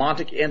these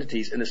demonic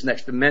entities in this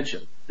next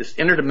dimension, this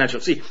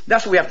interdimensional. See,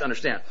 that's what we have to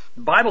understand.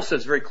 The Bible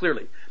says very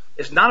clearly,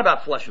 it's not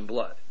about flesh and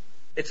blood.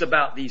 It's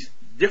about these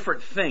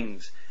different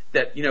things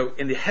that,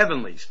 in the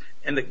heavenlies.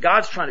 And that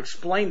God's trying to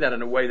explain that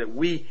in a way that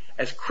we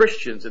as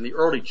Christians in the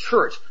early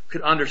church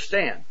could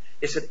understand.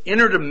 It's an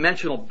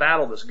interdimensional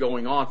battle that's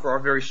going on for our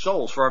very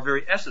souls, for our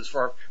very essence,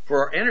 for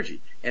our energy.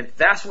 And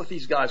that's what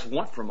these guys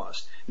want from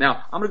us.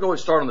 Now, I'm going to go and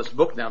start on this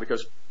book now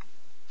because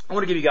I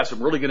want to give you guys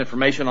some really good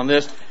information on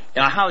this.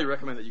 And I highly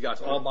recommend that you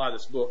guys all buy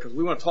this book because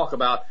we want to talk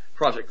about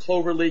Project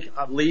Cloverleaf.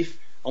 I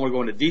want to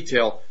go into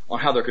detail on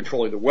how they're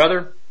controlling the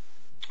weather.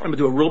 I'm going to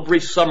do a real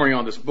brief summary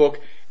on this book.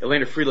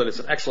 Elena Freeland is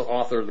an excellent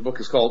author. The book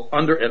is called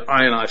Under an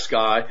Ionized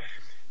Sky.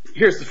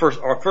 Here's one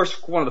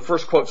of the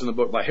first quotes in the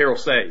book by Harold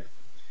Sade.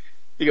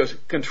 He goes,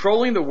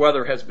 controlling the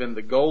weather has been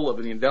the goal of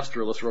the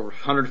industrialists for over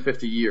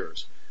 150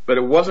 years. But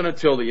it wasn't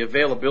until the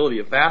availability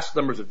of vast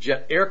numbers of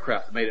jet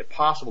aircraft that made it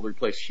possible to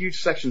replace huge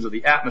sections of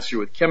the atmosphere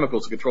with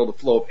chemicals to control the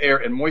flow of air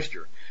and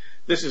moisture.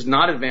 This is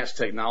not advanced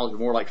technology,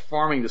 but more like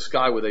farming the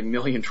sky with 1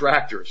 million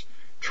tractors.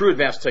 True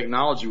advanced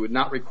technology would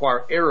not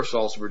require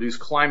aerosols to reduce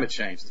climate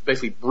change. It's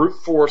basically brute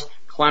force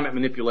climate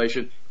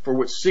manipulation for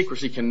which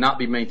secrecy cannot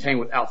be maintained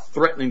without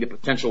threatening the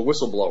potential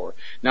whistleblower.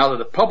 Now that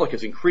the public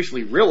has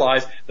increasingly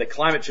realized that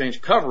climate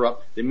change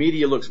cover-up, the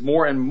media looks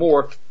more and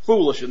more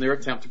foolish in their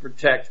attempt to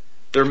protect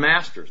their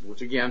masters,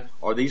 which again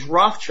are these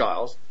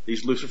Rothschilds,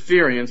 these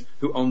Luciferians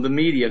who own the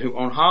media and who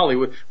own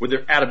Hollywood with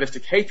their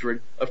atavistic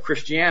hatred of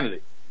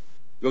Christianity.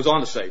 It goes on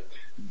to say,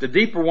 the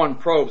deeper one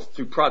probes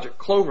through Project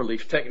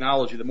Cloverleaf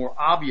technology, the more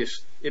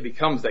obvious it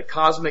becomes that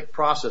cosmic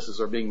processes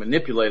are being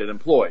manipulated and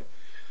employed.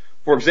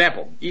 For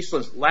example,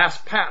 Eastland's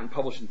last patent,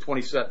 published in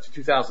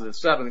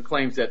 2007,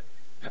 claims that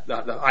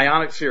the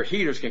ionic sphere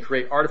heaters can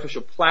create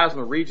artificial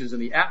plasma regions in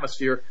the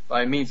atmosphere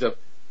by means of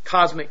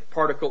cosmic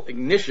particle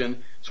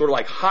ignition, sort of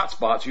like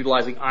hotspots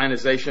utilizing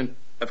ionization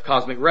of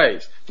cosmic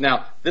rays.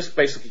 Now, this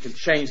basically can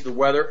change the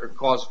weather or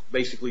cause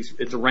basically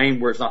it to rain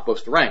where it's not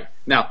supposed to rain.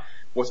 Now,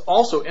 what's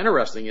also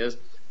interesting is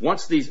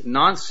once these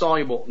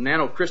non-soluble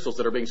nanocrystals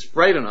that are being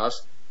sprayed on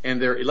us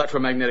and their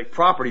electromagnetic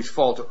properties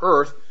fall to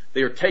Earth,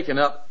 they are taken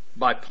up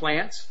by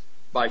plants,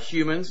 by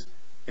humans,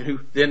 and who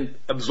then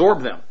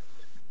absorb them.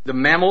 The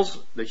mammals,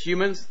 the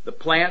humans, the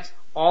plants,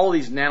 all of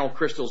these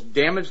nanocrystals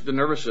damage the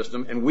nervous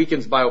system and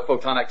weakens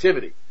biophoton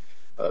activity.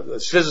 A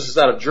physicist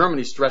out of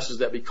Germany stresses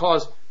that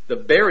because the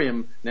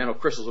barium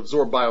nanocrystals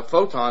absorb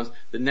biophotons,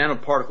 the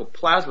nanoparticle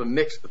plasma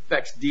mix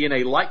affects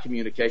DNA light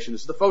communication.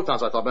 This is the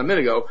photons I talked about a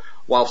minute ago,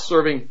 while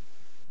serving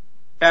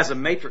as a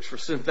matrix for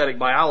synthetic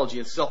biology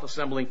and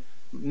self-assembling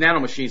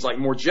nanomachines like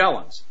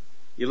Morgellons.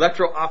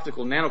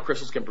 Electro-optical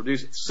nanocrystals can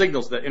produce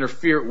signals that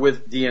interfere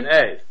with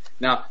DNA.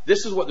 Now,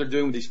 this is what they're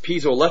doing with these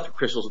piezoelectric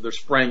crystals that they're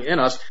spraying in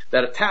us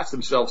that attach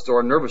themselves to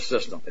our nervous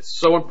system. It's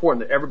so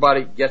important that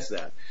everybody gets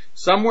that.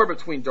 Somewhere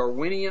between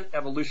Darwinian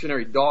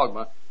evolutionary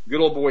dogma, good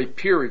old boy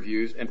peer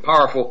reviews, and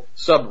powerful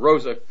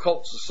sub-rosa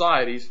cult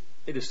societies,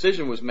 a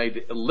decision was made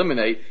to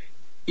eliminate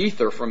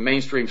ether from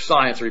mainstream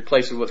science and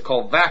replace it with what's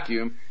called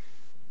vacuum,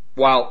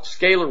 while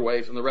scalar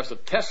waves and the rest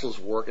of Tesla's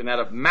work and that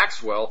of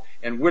Maxwell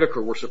and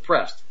Whittaker were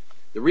suppressed.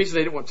 The reason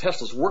they didn't want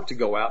Tesla's work to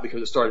go out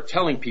because it started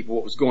telling people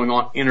what was going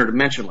on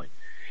interdimensionally.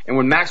 And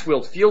when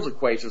Maxwell's field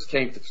equations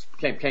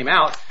came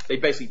out, they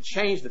basically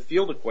changed the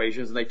field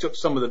equations and they took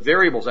some of the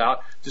variables out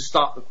to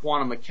stop the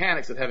quantum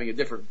mechanics of having a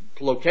different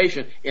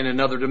location in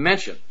another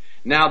dimension.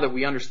 Now that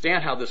we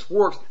understand how this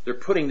works, they're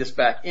putting this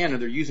back in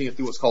and they're using it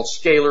through what's called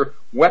scalar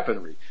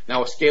weaponry.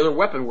 Now, a scalar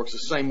weapon works the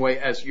same way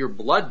as your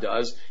blood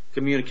does,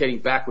 communicating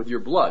back with your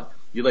blood.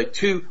 You lay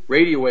 2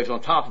 radio waves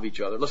on top of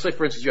each other. Let's say,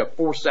 for instance, you have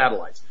 4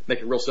 satellites. Make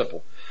it real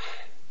simple.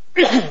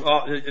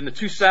 And the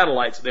 2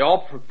 satellites, they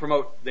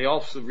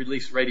also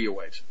release radio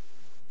waves.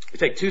 You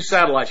take 2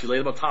 satellites, you lay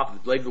them on top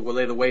of lay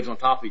the waves on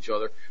top of each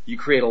other, you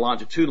create a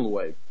longitudinal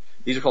wave.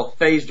 These are called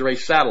phased array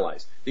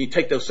satellites. Then you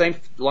take those same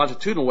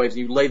longitudinal waves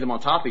and you lay them on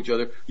top of each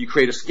other, you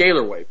create a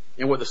scalar wave.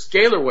 And what the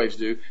scalar waves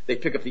do, they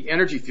pick up the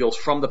energy fields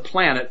from the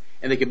planet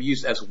and they can be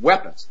used as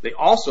weapons. They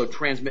also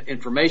transmit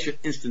information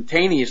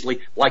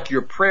instantaneously like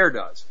your prayer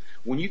does.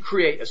 When you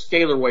create a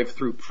scalar wave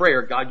through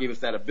prayer, God gave us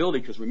that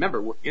ability because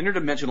remember, we're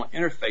interdimensional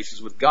interfaces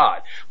with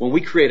God. When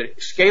we create a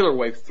scalar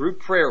wave through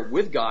prayer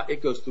with God,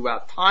 it goes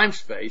throughout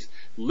time-space,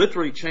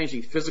 literally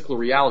changing physical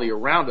reality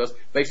around us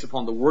based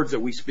upon the words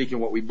that we speak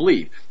and what we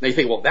believe. Now you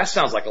think, well, that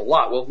sounds like a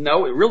lot. Well,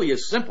 no, it really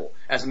is simple.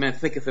 As a man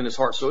thinketh in his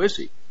heart, so is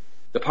he.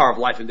 The power of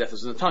life and death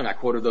is in the tongue. I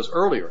quoted those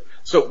earlier.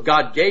 So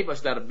God gave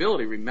us that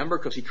ability, remember,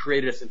 because He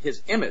created us in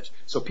His image.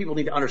 So people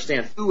need to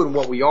understand who and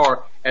what we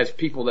are as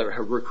people that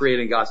were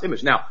created in God's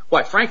image. Now,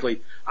 quite frankly,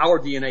 our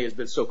DNA has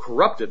been so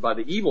corrupted by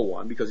the evil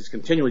one because he's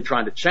continually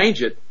trying to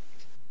change it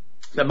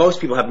that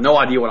most people have no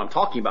idea what I'm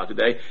talking about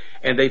today,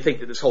 and they think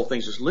that this whole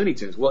thing's just Looney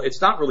Tunes. Well,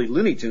 it's not really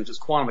Looney Tunes. It's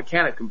quantum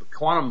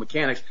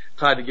mechanics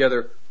tied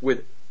together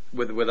with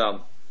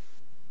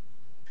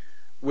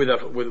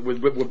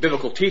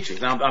biblical teachings.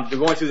 Now, I'm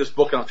going through this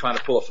book, and I'm trying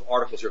to pull up some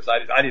articles here because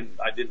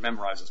I didn't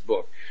memorize this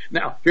book.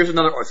 Now, here's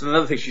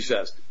another thing she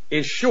says.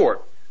 In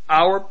short,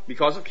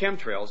 because of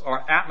chemtrails,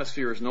 our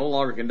atmosphere is no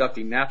longer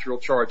conducting natural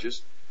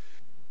charges,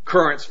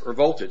 currents, or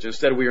voltage.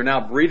 Instead, we are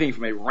now breathing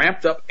from a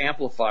ramped-up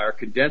amplifier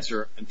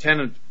condenser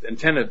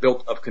antenna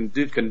built of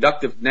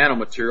conductive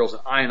nanomaterials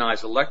and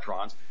ionized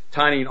electrons,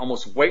 tiny and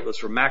almost weightless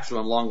for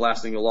maximum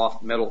long-lasting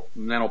aloft metal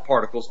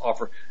nanoparticles,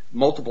 offer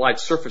multiplied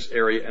surface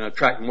area and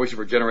attract moisture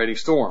for generating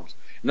storms.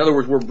 In other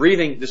words, we're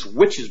breathing this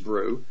witch's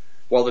brew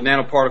while the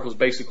nanoparticles,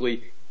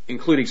 basically,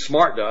 including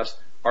smart dust,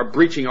 are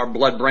breaching our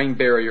blood-brain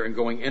barrier and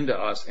going into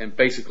us and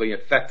basically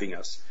infecting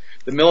us.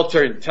 The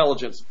military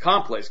intelligence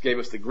complex gave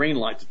us the green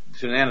light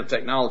to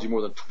nanotechnology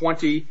more than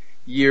 20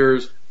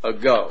 years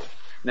ago.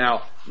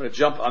 Now,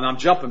 I'm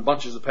jumping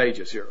bunches of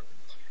pages here.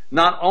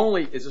 Not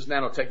only is this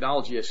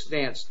nanotechnology a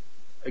stance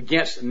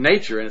against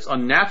nature and it's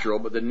unnatural,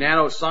 but the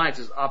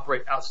nanosciences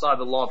operate outside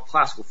the law of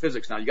classical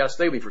physics. Now, you got to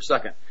stay with me for a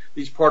second.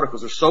 These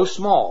particles are so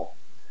small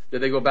that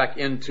they go back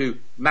into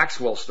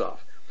Maxwell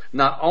stuff.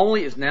 Not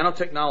only is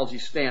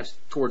nanotechnology's stance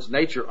towards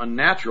nature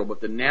unnatural,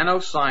 but the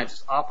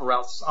nanosciences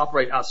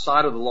operate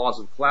outside of the laws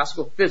of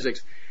classical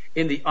physics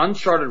in the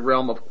uncharted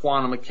realm of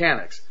quantum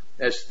mechanics.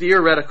 As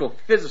theoretical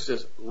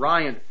physicist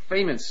Ryan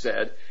Feynman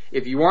said,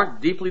 if you aren't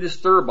deeply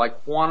disturbed by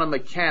quantum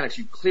mechanics,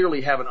 you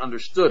clearly haven't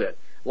understood it.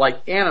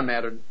 Like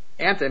antimatter,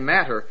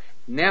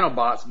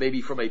 nanobots may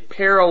be from a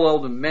parallel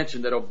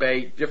dimension that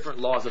obey different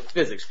laws of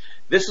physics.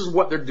 This is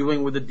what they're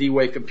doing with the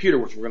D-Wave computer,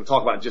 which we're going to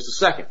talk about in just a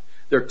second.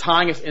 They're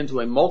tying us into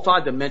a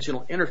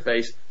multi-dimensional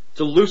interface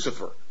to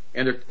Lucifer.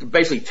 And they're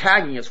basically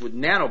tagging us with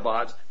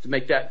nanobots to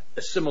make that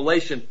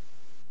assimilation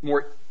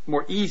more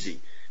easy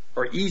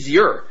or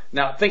easier.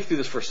 Now, think through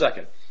this for a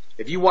second.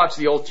 If you watch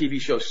the old TV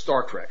show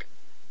Star Trek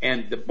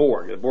and the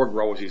Borg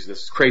were always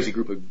this crazy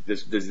group of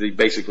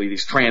basically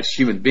these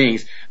transhuman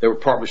beings that were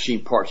part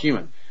machine, part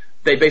human.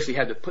 They basically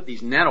had to put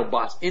these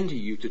nanobots into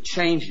you to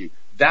change you.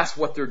 That's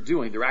what they're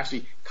doing. They're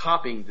actually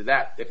copying to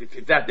that.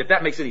 If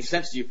that makes any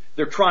sense to you,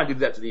 they're trying to do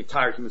that to the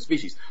entire human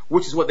species,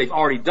 which is what they've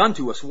already done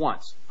to us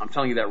once. I'm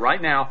telling you that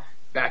right now,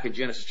 back in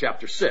Genesis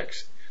chapter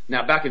 6.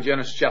 Now, back in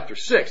Genesis chapter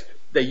 6,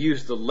 they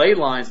used the ley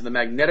lines and the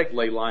magnetic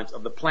ley lines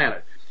of the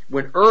planet.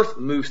 When Earth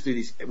moves through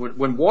these,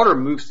 when water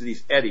moves through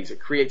these eddies, it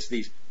creates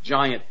these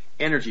giant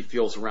energy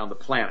fields around the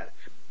planet.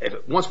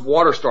 Once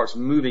water starts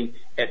moving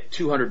at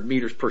 200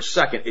 meters per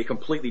second, it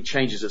completely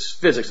changes its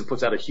physics and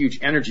puts out a huge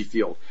energy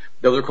field.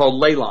 Those are called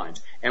ley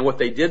lines. And what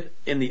they did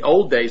in the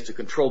old days to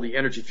control the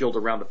energy field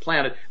around the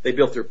planet, they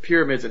built their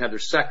pyramids and had their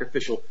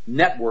sacrificial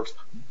networks,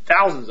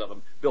 thousands of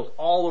them, built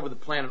all over the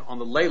planet on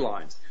the ley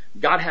lines.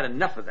 God had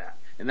enough of that.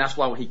 And that's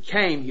why when he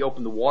came, he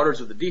opened the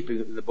waters of the deep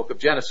in the book of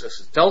Genesis.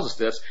 It tells us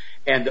this.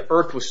 And the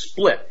earth was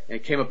split and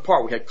it came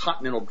apart. We had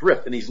continental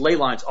drift and these ley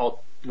lines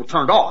all were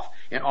turned off.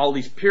 And all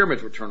these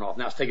pyramids were turned off.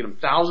 Now it's taken them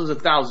thousands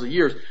and thousands of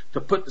years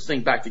to put this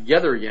thing back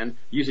together again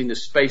using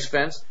this space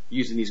fence,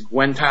 using these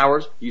Gwen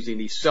towers, using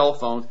these cell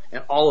phones,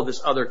 and all of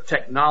this other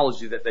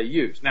technology that they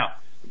use. Now,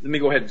 let me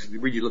go ahead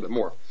and read you a little bit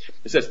more.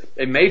 It says,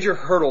 a major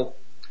hurdle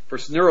for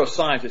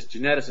neuroscientists,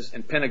 geneticists,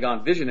 and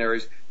Pentagon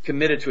visionaries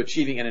committed to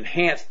achieving an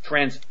enhanced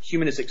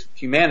transhumanistic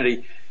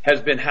humanity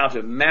has been how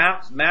to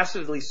mount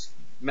massive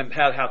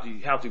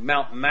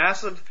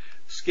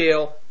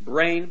scale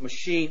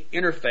brain-machine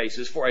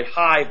interfaces for a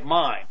hive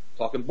mind.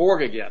 Talking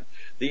Borg again.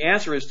 The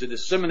answer is to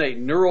disseminate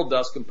neural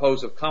dust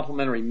composed of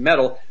complementary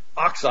metal,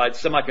 oxide,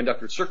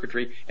 semiconductor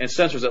circuitry, and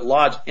sensors that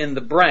lodge in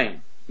the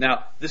brain.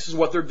 Now, this is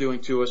what they're doing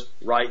to us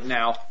right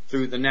now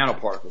through the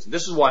nanoparticles.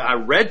 This is why I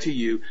read to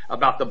you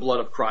about the blood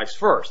of Christ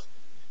first.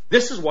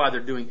 This is why they're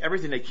doing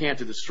everything they can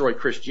to destroy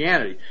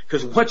Christianity.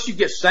 Because once you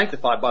get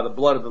sanctified by the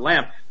blood of the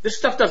Lamb, this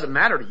stuff doesn't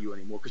matter to you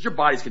anymore because your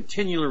body's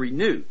continually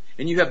renewed.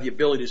 And you have the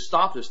ability to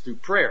stop this through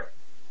prayer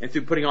and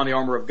through putting on the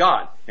armor of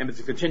God and with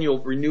the continual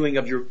renewing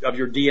of your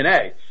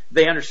DNA.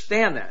 They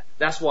understand that.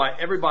 That's why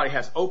everybody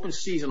has open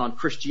season on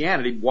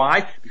Christianity.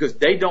 Why? Because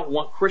they don't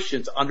want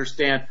Christians to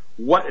understand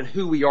what and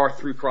who we are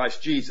through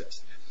Christ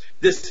Jesus.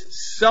 This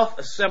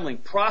self-assembling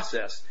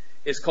process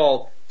is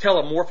called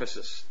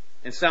telemorphosis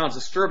and sounds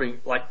disturbing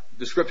like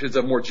descriptions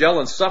of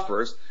Morgellons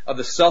sufferers of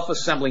the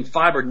self-assembling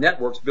fiber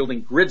networks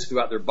building grids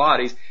throughout their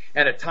bodies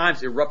and at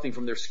times erupting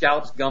from their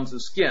scalps, gums,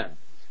 and skin.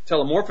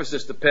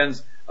 Telemorphosis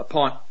depends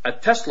upon a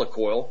Tesla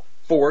coil,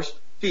 force,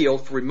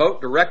 field for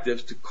remote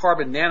directives to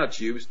carbon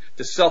nanotubes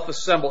to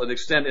self-assemble and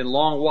extend in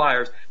long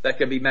wires that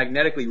can be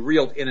magnetically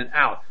reeled in and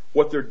out.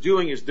 What they're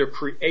doing is they're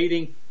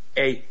creating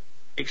a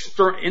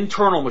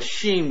internal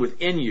machine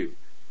within you.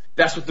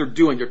 That's what they're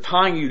doing. They're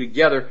tying you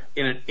together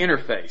in an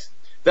interface.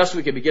 Thus,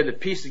 we can begin to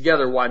piece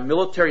together why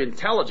military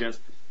intelligence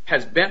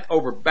has bent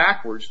over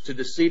backwards to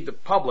deceive the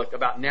public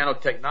about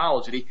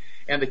nanotechnology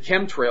and the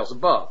chemtrails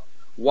above.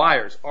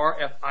 Wires,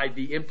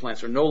 RFID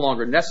implants are no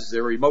longer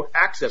necessary. Remote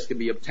access can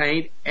be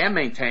obtained and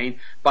maintained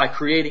by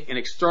creating an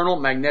external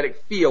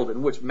magnetic field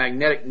in which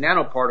magnetic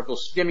nanoparticles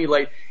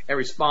stimulate and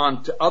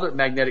respond to other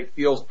magnetic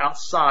fields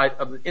outside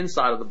of the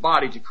inside of the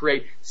body to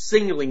create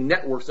signaling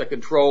networks that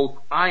control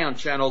ion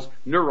channels,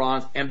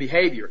 neurons, and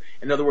behavior.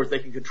 In other words, they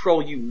can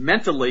control you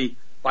mentally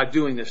by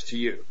doing this to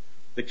you.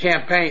 The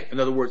campaign, in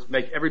other words,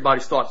 make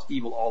everybody's thoughts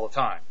evil all the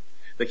time.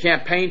 The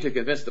campaign to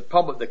convince the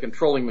public that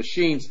controlling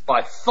machines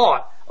by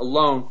thought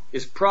alone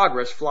is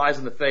progress flies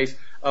in the face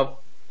of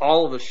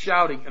all of the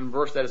shouting and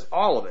verse that is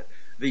all of it.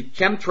 The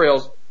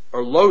chemtrails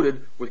are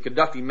loaded with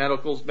conducting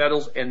metals,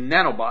 and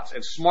nanobots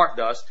and smart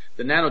dust.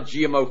 The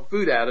nano-GMO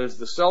food additives,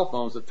 the cell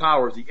phones, the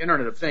towers, the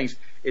Internet of Things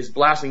is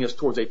blasting us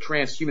towards a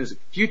transhumanistic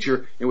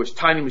future in which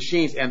tiny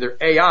machines and their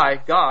AI,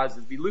 gods,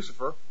 that'd be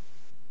Lucifer,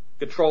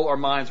 control our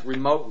minds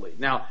remotely.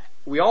 Now,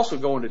 we also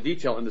go into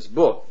detail in this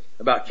book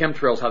about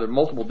chemtrails, how there are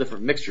multiple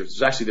different mixtures.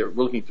 It's actually,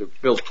 we're looking to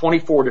build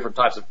 24 different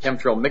types of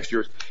chemtrail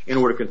mixtures in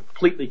order to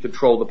completely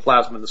control the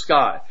plasma in the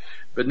sky.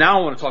 But now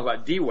I want to talk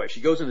about D-Wave.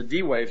 She goes into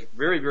D-Wave,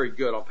 very, very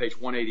good, on page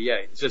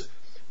 188. It says,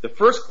 the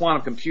first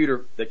quantum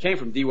computer that came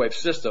from D-Wave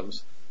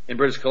Systems in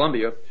British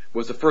Columbia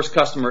was the first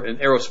customer in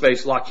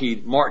aerospace,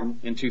 Lockheed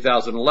Martin, in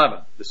 2011.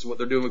 This is what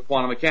they're doing with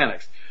quantum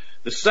mechanics.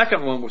 The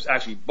second one was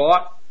actually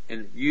bought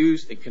and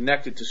used and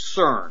connected to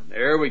CERN.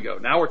 There we go.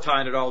 Now we're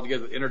tying it all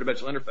together with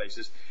interdimensional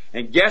interfaces.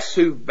 And guess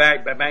who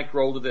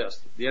bankrolled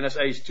this? The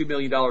NSA's $2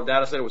 million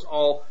data center was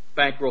all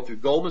bankrolled through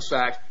Goldman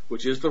Sachs,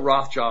 which is the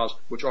Rothschilds,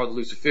 which are the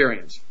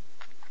Luciferians.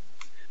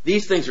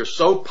 These things are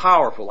so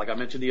powerful, like I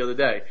mentioned the other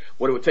day,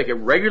 what it would take a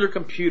regular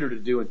computer to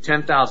do in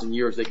 10,000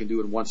 years, they can do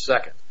in 1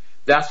 second.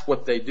 That's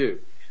what they do.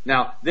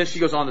 Now, then she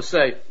goes on to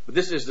say, but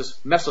this is this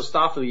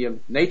Mesostophelian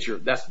nature,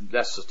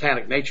 that's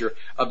satanic nature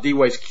of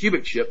D-Wave's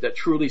cubic chip that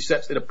truly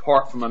sets it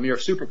apart from a mere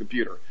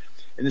supercomputer.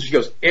 And then she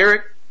goes,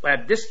 Eric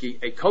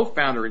Ladisky, a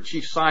co-founder and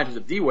chief scientist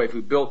of D-Wave,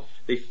 who built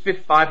the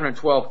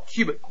 512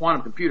 qubit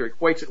quantum computer,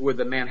 equates it with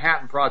the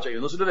Manhattan Project.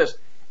 And listen to this,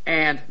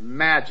 and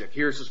magic.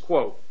 Here's his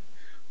quote.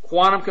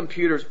 Quantum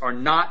computers are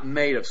not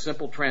made of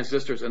simple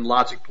transistors and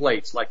logic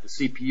plates like the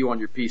CPU on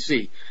your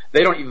PC.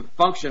 They don't even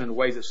function in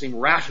ways that seem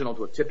rational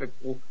to a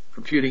typical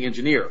computing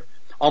engineer.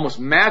 Almost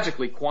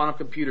magically, quantum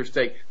computers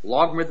take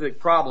logarithmic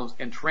problems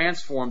and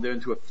transform them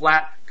into a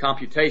flat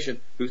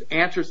computation whose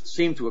answers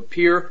seem to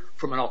appear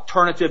from an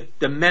alternative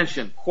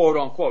dimension, quote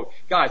unquote.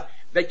 Guys,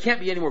 they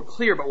can't be any more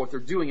clear about what they're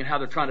doing and how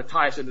they're trying to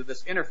tie us into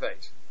this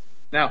interface.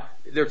 Now,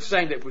 they're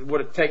saying that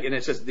what it takes, and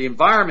it says the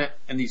environment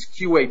in these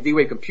Q-Wave,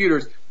 D-Wave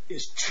computers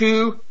is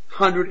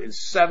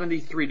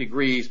 273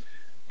 degrees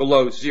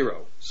below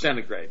 0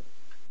 centigrade.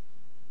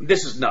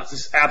 This is nuts.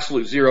 This is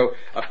absolute zero.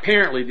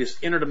 Apparently, this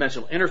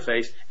interdimensional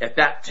interface at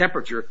that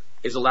temperature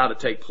is allowed to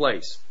take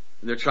place.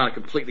 And they're trying to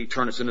completely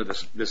turn us into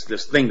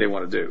this thing they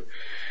want to do.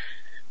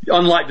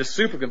 Unlike the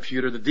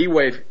supercomputer, the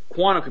D-Wave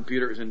quantum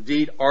computer is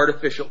indeed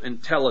artificial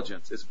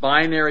intelligence. Its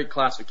binary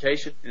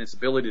classification and its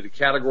ability to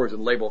categorize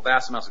and label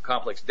vast amounts of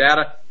complex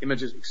data,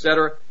 images,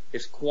 etc.,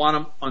 is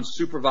quantum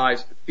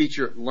unsupervised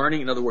feature learning.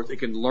 In other words, it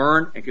can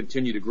learn and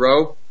continue to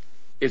grow,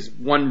 is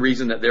one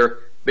reason that they're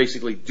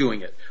basically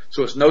doing it.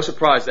 So it's no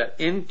surprise that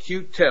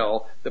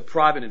In-Q-Tel, the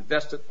private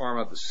invested arm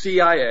of the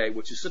CIA,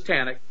 which is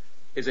satanic,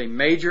 is a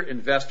major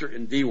investor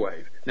in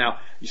D-Wave. Now,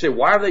 you say,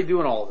 why are they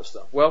doing all of this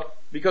stuff? Well,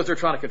 because they're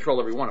trying to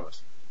control every one of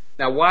us.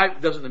 Now, why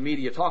doesn't the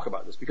media talk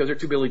about this? Because they're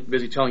too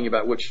busy telling you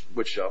about which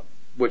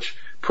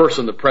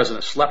person the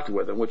president slept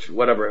with and which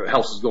whatever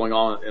else is going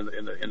on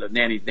in the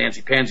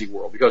Nancy Pansy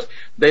world, because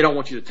they don't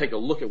want you to take a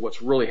look at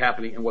what's really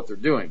happening and what they're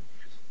doing.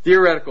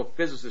 Theoretical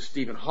physicist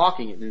Stephen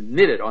Hawking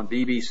admitted on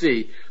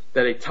BBC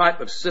that a type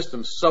of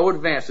system so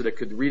advanced that it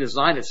could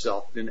redesign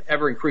itself at an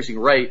ever-increasing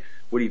rate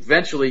would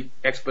eventually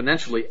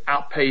exponentially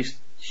outpace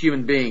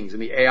human beings in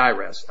the AI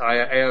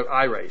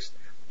race.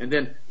 And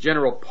then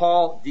General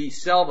Paul D.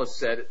 Selva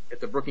said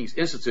at the Brookings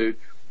Institute,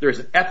 there is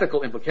an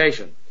ethical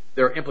implication.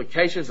 There are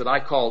implications that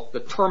I call the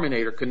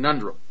Terminator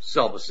conundrum,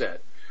 Selva said.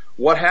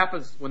 What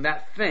happens when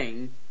that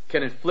thing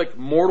can inflict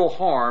mortal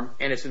harm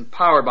and it's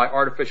empowered by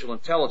artificial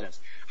intelligence?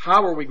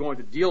 How are we going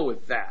to deal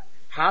with that?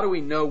 How do we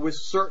know with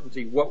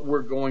certainty what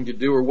we're going to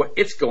do or what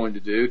it's going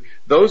to do?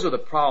 Those are the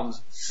problems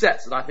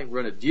sets that I think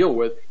we're going to deal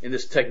with in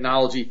this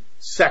technology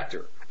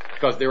sector,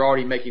 because they're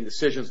already making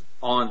decisions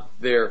on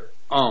their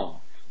own.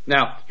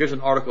 Now, here's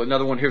an article,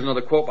 another one. Here's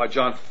another quote by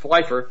John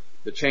Pfeiffer,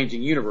 The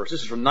Changing Universe.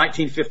 This is from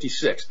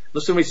 1956.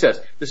 Listen to what he says.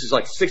 This is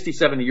like 60,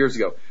 70 years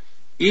ago.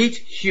 Each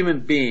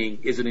human being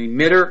is an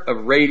emitter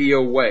of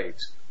radio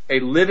waves, a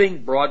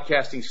living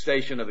broadcasting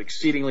station of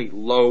exceedingly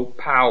low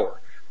power.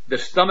 The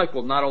stomach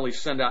will not only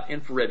send out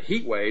infrared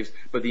heat waves,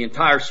 but the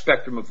entire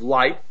spectrum of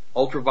light,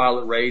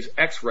 ultraviolet rays,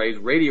 X-rays,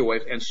 radio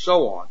waves, and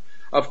so on.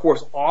 Of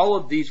course, all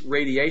of these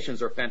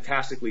radiations are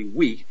fantastically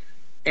weak,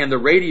 and the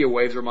radio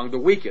waves are among the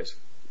weakest.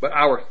 But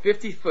our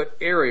 50-foot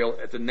aerial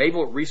at the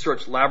Naval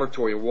Research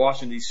Laboratory in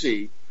Washington,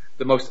 D.C.,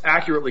 the most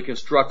accurately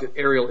constructed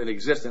aerial in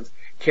existence,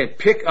 can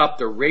pick up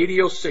the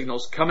radio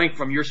signals coming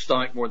from your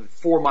stomach more than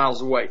 4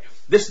 miles away.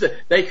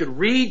 They could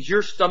read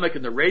your stomach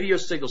and the radio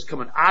signals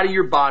coming out of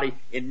your body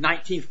in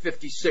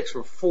 1956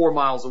 from 4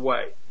 miles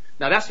away.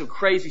 Now that's some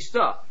crazy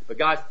stuff. But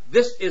guys,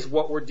 this is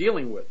what we're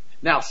dealing with.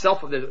 Now,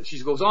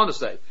 she goes on to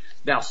say,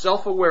 now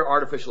self-aware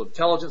artificial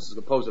intelligence is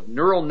composed of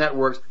neural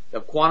networks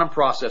of quantum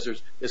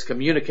processors is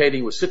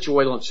communicating with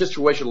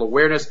situational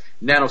awareness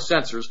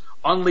nanosensors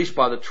unleashed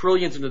by the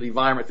trillions into the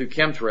environment through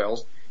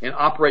chemtrails and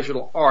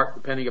operational art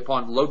depending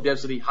upon low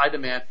density, high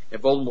demand,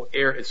 and vulnerable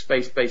air and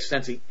space-based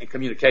sensing and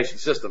communication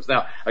systems.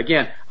 Now,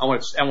 again, I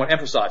want to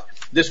emphasize,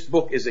 this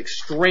book is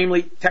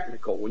extremely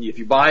technical. If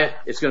you buy it,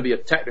 it's going to be a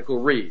technical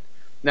read.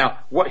 Now,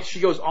 what she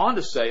goes on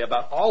to say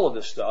about all of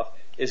this stuff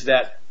is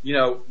that,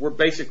 we're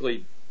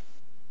basically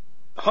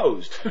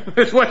hosed.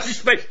 It's what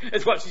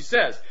she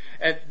says.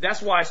 And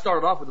that's why I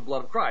started off with the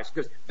blood of Christ,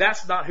 because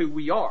that's not who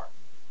we are.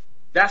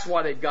 That's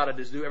why they've got to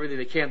do everything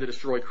they can to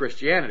destroy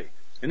Christianity.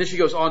 And then she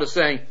goes on to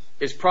saying,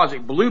 is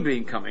Project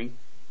Bluebeam coming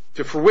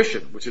to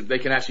fruition, which is they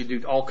can actually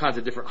do all kinds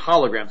of different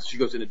holograms. She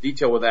goes into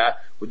detail with that,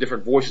 with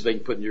different voices they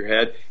can put in your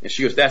head. And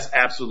she goes, that's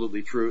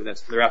absolutely true.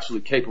 And they're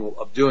absolutely capable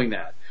of doing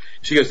that.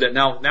 She goes that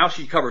now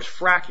she covers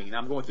fracking. Now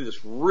I'm going through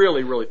this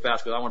really, really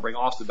fast because I want to bring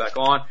Austin back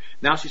on.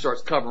 Now she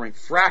starts covering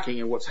fracking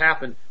and what's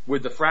happened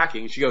with the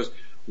fracking. She goes,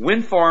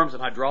 wind farms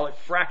and hydraulic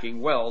fracking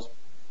wells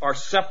are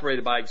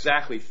separated by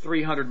exactly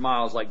 300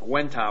 miles like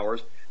Gwen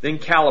towers, then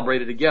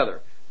calibrated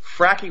together.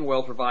 Fracking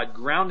wells provide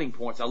grounding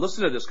points. Now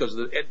listen to this, because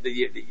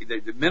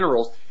the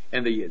minerals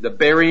and the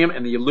barium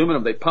and the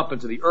aluminum they pump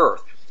into the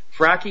earth.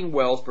 Fracking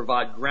wells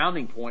provide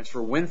grounding points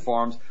for wind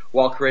farms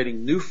while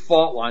creating new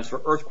fault lines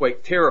for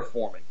earthquake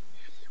terraforming.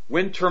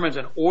 Wind turbines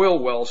and oil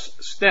wells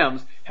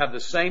stems have the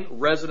same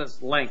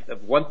resonance length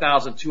of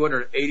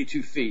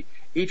 1,282 feet.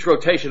 Each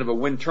rotation of a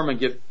wind turbine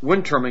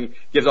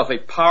gives off a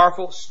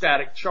powerful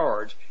static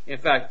charge. In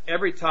fact,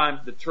 every time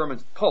the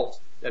turbines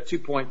pulse at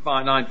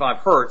 2.95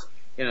 hertz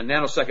in a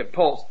nanosecond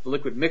pulse, the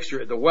liquid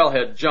mixture at the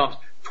wellhead jumps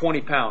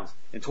 20 pounds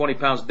and 20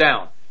 pounds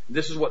down.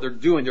 This is what they're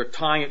doing. They're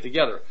tying it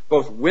together.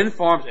 Both wind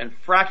farms and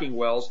fracking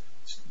wells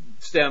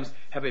stems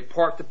have a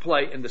part to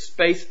play in the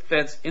space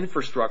fence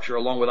infrastructure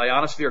along with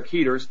ionospheric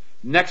heaters,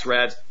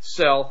 NEXRADs,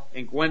 cell,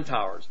 and Gwen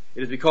towers.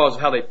 It is because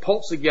of how they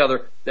pulse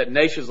together that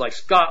nations like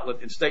Scotland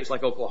and states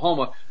like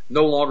Oklahoma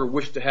no longer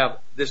wish to have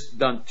this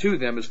done to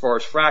them as far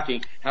as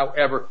fracking.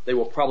 However, they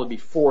will probably be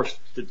forced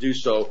to do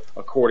so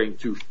according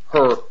to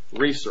her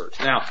research.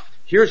 Now,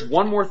 here's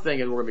one more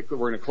thing, and we're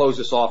going to close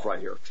this off right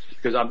here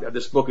because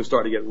this book is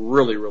starting to get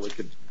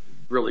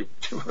really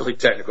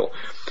technical.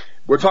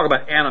 We're talking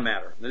about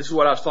antimatter. Now, this is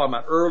what I was talking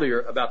about earlier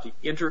about the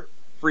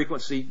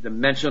interfrequency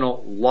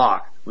dimensional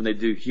lock when they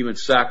do human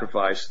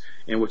sacrifice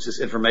in which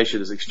this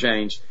information is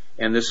exchanged,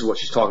 and this is what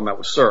she's talking about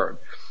with CERN.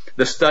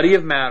 The study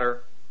of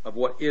matter, of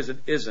what is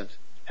and isn't,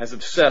 has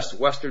obsessed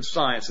Western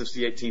science since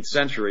the 18th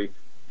century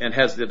and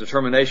has the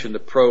determination to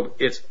probe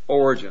its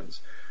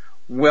origins.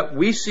 What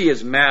we see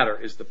as matter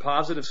is the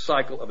positive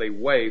cycle of a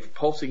wave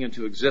pulsing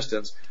into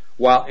existence,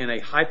 while in a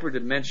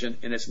hyperdimension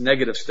in its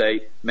negative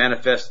state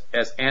manifests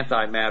as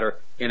antimatter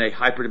in a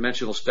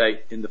hyperdimensional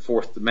state in the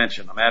fourth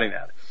dimension. I'm adding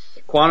that.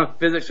 Quantum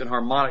physics and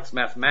harmonics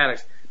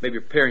mathematics may be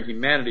preparing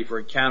humanity for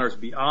encounters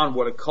beyond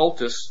what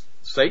occultists,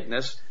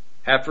 Satanists,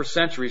 have for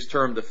centuries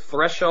termed the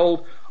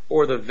threshold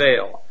or the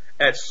veil.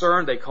 At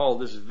CERN, they call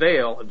this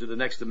veil into the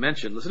next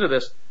dimension, listen to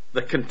this,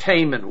 the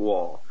containment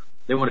wall.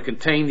 They want to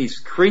contain these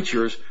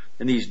creatures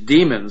and these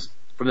demons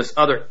from this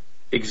other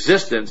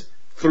existence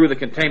through the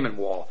containment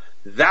wall.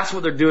 That's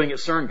what they're doing at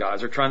CERN,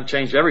 guys. They're trying to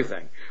change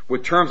everything.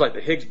 With terms like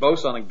the Higgs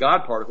boson and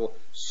God particle,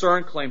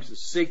 CERN claims to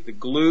seek the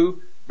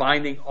glue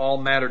binding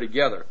all matter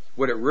together.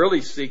 What it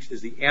really seeks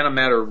is the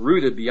antimatter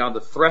rooted beyond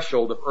the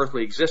threshold of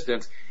earthly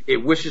existence.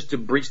 It wishes to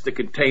breach the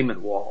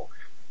containment wall.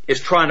 It's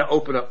trying to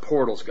open up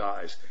portals,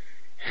 guys.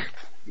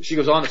 She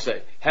goes on to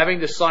say, having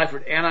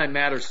deciphered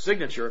antimatter's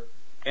signature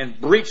and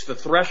breached the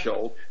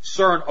threshold,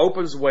 CERN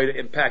opens the way to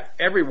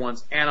impact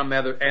everyone's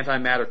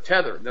antimatter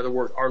tether. In other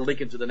words, our link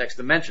into the next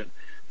dimension.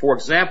 For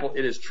example,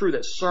 it is true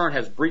that CERN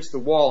has breached the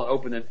wall and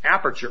opened an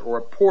aperture or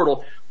a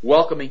portal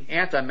welcoming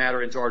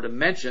antimatter into our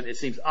dimension. It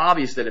seems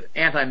obvious that if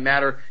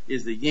antimatter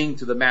is the yin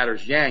to the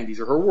matter's yang, these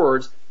are her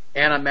words,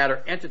 antimatter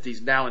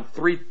entities now in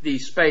 3D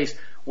space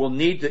will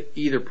need to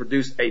either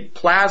produce a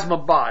plasma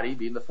body,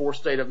 being the fourth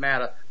state of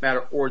matter,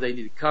 or they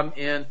need to come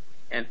in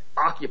and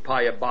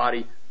occupy a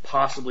body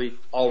possibly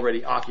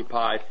already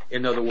occupied.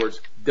 In other words,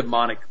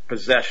 demonic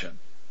possession.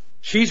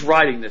 She's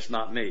writing this,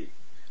 not me.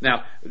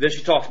 Now, then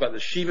she talks about the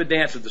Shiva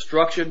dance of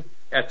destruction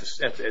at the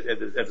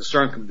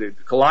CERN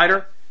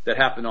Collider that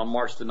happened on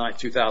March the 9th,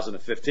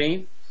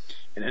 2015.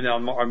 And then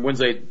on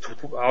Wednesday,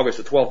 August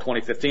the 12th,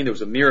 2015, there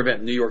was a mirror event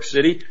in New York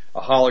City.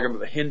 A hologram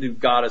of a Hindu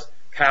goddess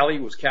Kali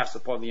was cast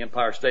upon the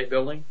Empire State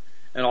Building.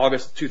 In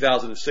August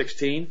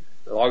 2016,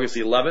 August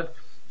the 11th,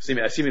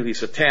 seemingly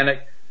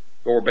satanic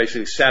or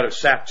basically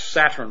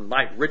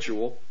Saturn-like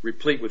ritual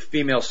replete with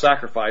female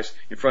sacrifice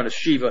in front of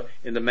Shiva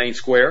in the main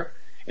square.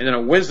 And then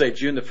on Wednesday,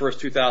 June the 1st,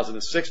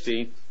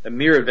 2016, a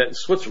mirror event in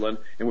Switzerland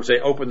in which they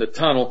opened the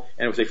tunnel,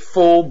 and it was a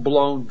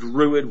full-blown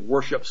Druid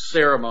worship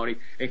ceremony,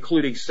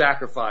 including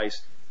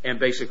sacrifice and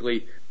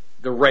basically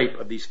the rape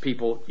of these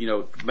people,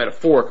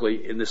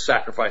 metaphorically, in this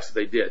sacrifice that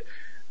they did.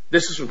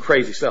 This is some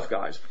crazy stuff,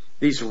 guys.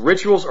 These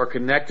rituals are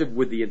connected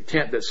with the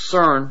intent that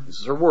CERN, this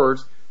is her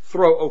words,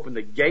 throw open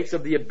the gates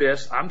of the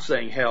abyss, I'm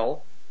saying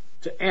hell,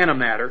 to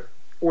antimatter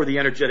or the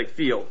energetic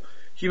field.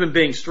 Human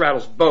beings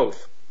straddles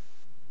both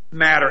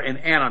matter and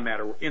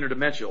antimatter, or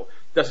interdimensional.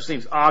 Thus it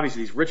seems obvious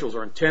these rituals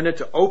are intended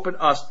to open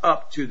us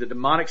up to the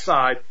demonic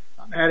side.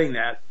 I'm adding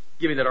that,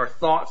 given that our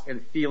thoughts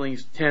and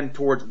feelings tend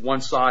towards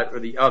one side or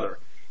the other.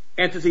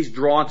 Entities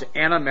drawn to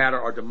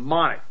antimatter are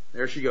demonic.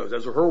 There she goes.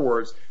 Those are her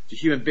words to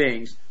human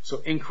beings.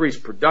 So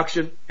increased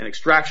production and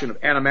extraction of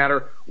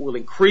antimatter will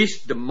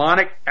increase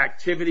demonic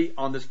activity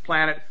on this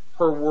planet.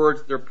 Her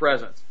words, their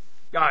presence.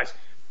 Guys,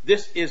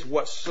 this is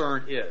what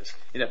CERN is.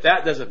 And if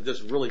that doesn't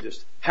just really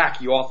just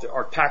hack you off that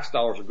our tax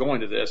dollars are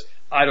going to this,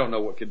 I don't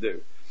know what could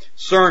do.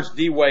 CERN's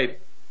D-Wave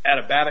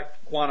adiabatic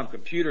quantum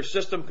computer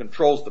system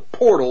controls the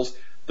portals,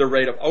 the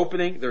rate of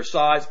opening, their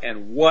size,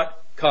 and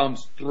what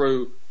comes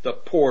through the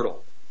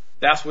portal.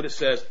 That's what it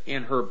says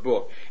in her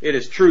book. It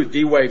is true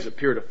D-waves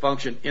appear to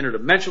function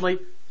interdimensionally.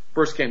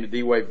 First came the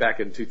D-wave back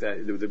in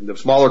 2000, the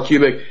smaller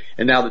cubic,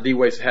 and now the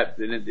D-waves have,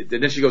 and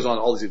then she goes on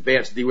all these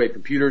advanced D-wave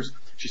computers.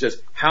 She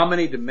says, how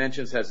many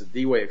dimensions has the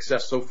D-wave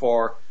accessed so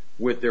far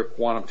with their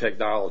quantum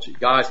technology?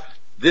 Guys,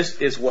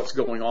 this is what's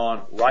going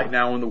on right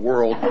now in the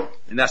world,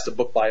 and that's the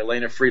book by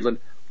Elena Friedland,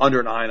 Under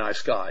an Ionized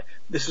Sky.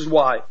 This is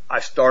why I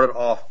started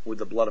off with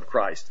the blood of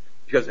Christ,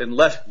 because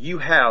unless you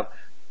have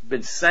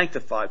been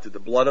sanctified through the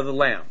blood of the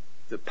Lamb,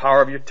 the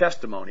power of your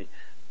testimony,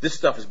 this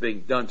stuff is being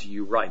done to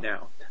you right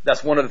now.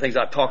 That's one of the things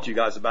I've talked to you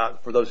guys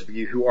about for those of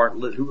you who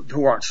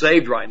aren't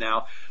saved right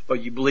now,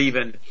 but you believe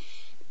in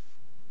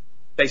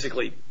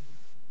basically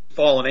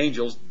fallen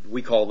angels,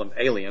 we call them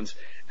aliens,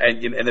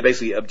 and they're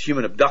basically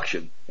human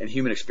abduction and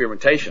human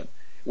experimentation.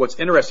 What's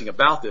interesting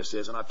about this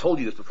is, and I've told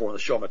you this before on the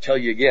show, I'm going to tell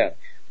you again,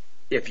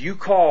 if you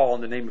call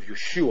on the name of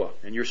Yeshua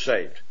and you're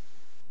saved,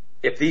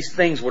 if these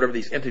things, whatever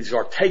these entities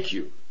are, take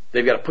you,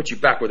 they've got to put you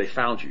back where they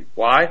found you.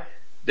 Why?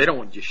 They don't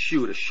want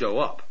Yeshua to show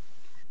up.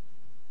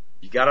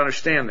 You got to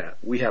understand that.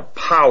 We have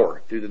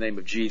power through the name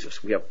of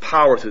Jesus. We have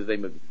power through the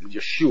name of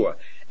Yeshua.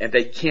 And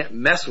they can't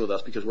mess with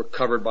us because we're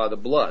covered by the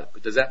blood.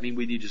 But does that mean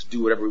we need to just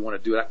do whatever we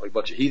want to do, act like a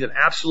bunch of heathen?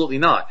 Absolutely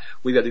not.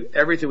 We've got to do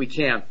everything we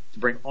can to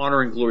bring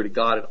honor and glory to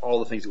God in all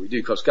the things that we do.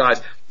 Because,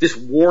 guys, this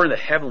war in the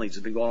heavenlies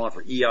has been going on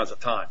for eons of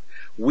time.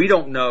 We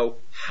don't know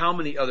how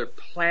many other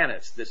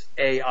planets this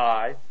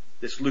AI,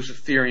 this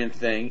Luciferian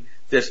thing,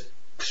 this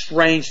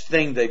strange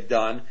thing they've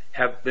done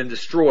have been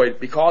destroyed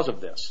because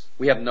of this.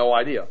 We have no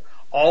idea.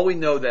 All we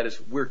know that is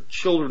we're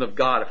children of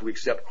God if we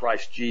accept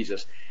Christ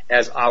Jesus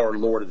as our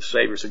Lord and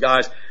Savior. So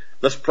guys,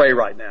 let's pray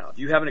right now. If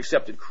you haven't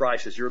accepted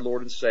Christ as your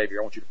Lord and Savior,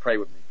 I want you to pray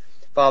with me.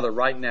 Father,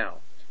 right now,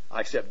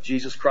 I accept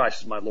Jesus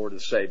Christ as my Lord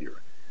and Savior.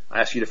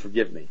 I ask you to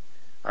forgive me.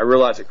 I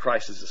realize that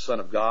Christ is the Son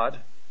of God,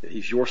 that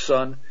He's your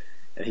Son,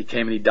 and He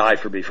came and He died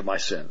for me for my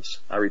sins.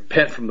 I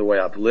repent from the way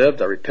I've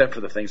lived. I repent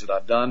for the things that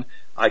I've done.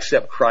 I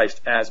accept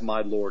Christ as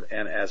my Lord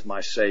and as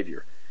my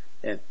Savior.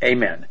 And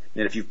amen.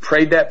 And if you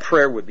prayed that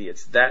prayer with me,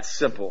 it's that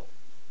simple.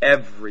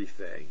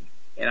 Everything,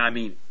 and I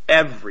mean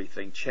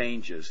everything,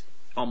 changes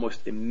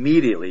almost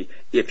immediately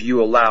if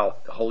you allow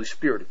the Holy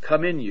Spirit to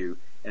come in you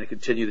and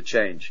continue to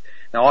change.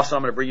 Now, also,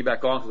 I'm going to bring you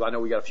back on because I know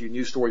we got a few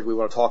news stories we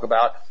want to talk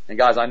about. And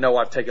guys, I know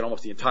I've taken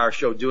almost the entire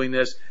show doing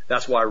this.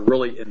 That's why I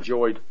really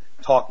enjoyed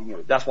talking.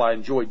 That's why I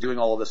enjoyed doing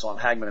all of this on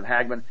Hagman and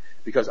Hagman,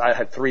 because I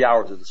had 3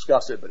 hours to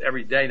discuss it. But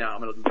every day now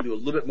I'm going to do a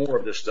little bit more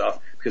of this stuff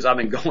because I've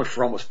been going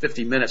for almost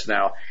 50 minutes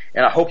now.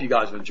 And I hope you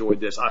guys have enjoyed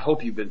this. I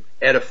hope you've been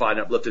edified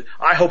and uplifted.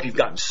 I hope you've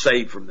gotten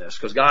saved from this.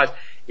 Because guys,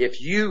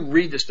 if you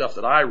read the stuff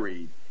that I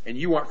read and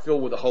you aren't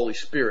filled with the Holy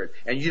Spirit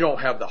and you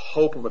don't have the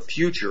hope of a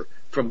future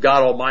from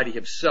God Almighty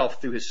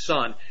Himself through His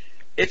Son,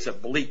 it's a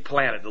bleak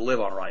planet to live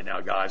on right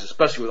now, guys,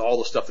 especially with all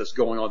the stuff that's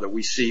going on that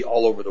we see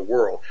all over the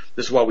world.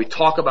 This is why we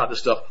talk about this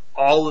stuff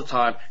all the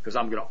time, because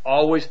I'm going to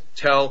always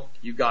tell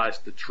you guys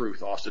the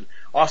truth, Austin.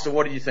 Austin,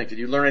 what do you think? Did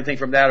you learn anything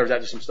from that, or is that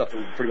just some stuff that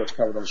we pretty much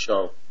covered on the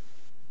show?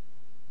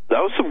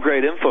 That was some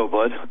great info,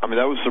 bud. I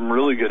mean, that was some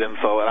really good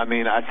info. And I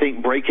mean, I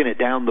think breaking it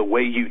down the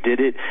way you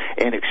did it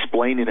and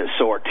explaining it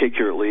so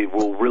articulately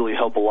will really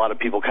help a lot of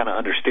people kind of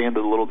understand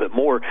it a little bit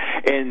more.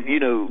 And,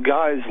 you know,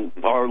 guys,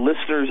 our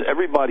listeners,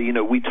 everybody, you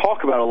know, we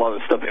talk about a lot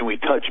of stuff and we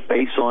touch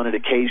base on it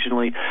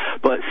occasionally.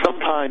 But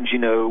sometimes, you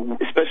know,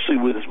 especially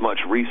with as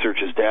much research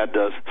as Dad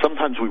does,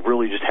 sometimes we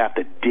really just have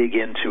to dig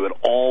into it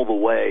all the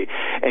way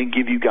and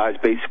give you guys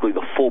basically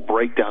the full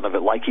breakdown of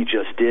it like he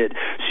just did,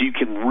 so you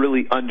can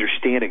really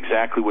understand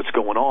exactly what's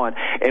going on.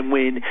 And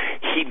when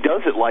he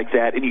does it like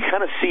that, and you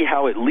kind of see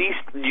how at least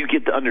you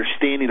get the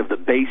understanding of the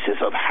basis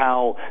of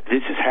how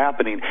this is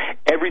happening,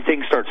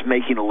 everything starts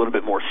making a little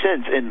bit more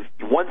sense. And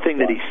one thing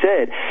that he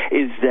said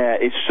is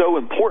that it's so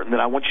important that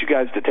I want you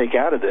guys to take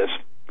out of this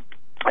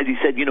as he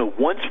said,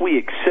 once we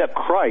accept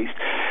Christ,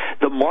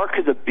 the mark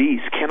of the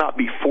beast cannot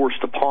be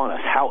forced upon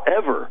us.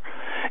 However,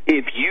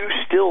 if you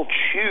still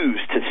choose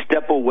to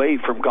step away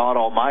from God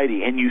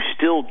Almighty and you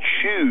still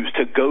choose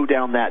to go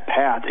down that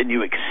path and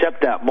you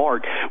accept that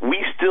mark,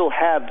 we still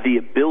have the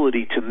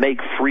ability to make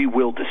free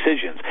will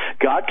decisions.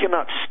 God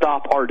cannot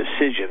stop our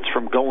decisions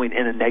from going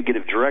in a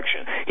negative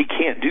direction. He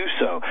can't do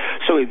so.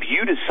 So if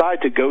you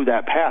decide to go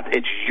that path,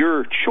 it's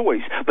your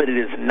choice, but it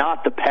is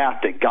not the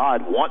path that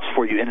God wants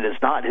for you, and it is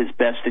not His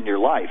best in your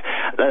life.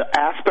 The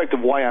aspect of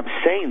why I'm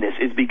saying this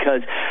is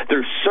because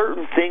there's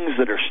certain things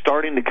that are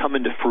starting to come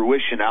into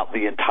fruition out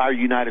in the entire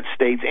United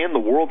States and the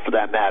world for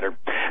that matter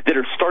that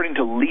are starting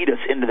to lead us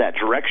into that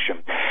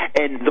direction.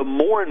 And the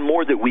more and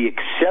more that we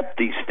accept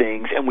these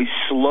things and we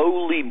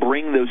slowly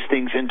bring those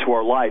things into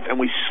our life and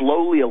we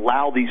slowly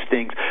allow these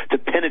things to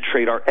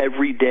penetrate our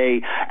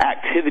everyday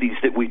activities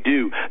that we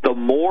do, the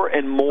more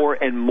and more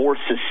and more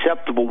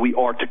susceptible we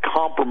are to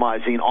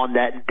compromising on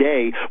that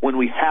day when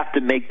we have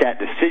to make that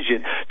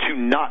decision to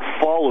not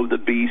follow the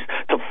beast,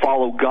 to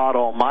follow God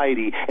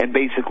Almighty and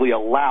basically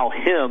allow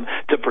Him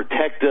to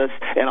protect us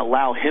and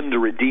allow Him to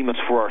redeem us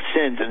for our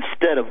sins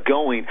instead of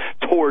going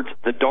towards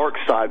the dark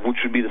side, which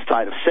would be the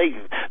side of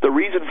Satan. The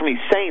reason for me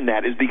saying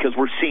that is because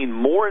we're seeing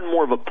more and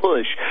more of a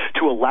push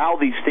to allow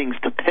these things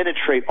to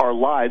penetrate our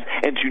lives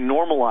and to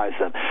normalize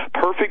them.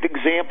 Perfect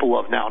example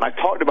of now, and I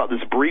talked about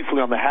this briefly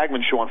on the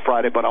Hagman Show on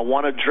Friday, but I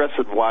want to address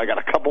it while I got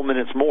a couple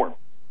minutes more.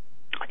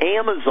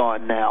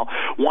 Amazon now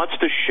wants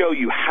to show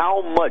you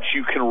how much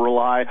you can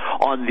rely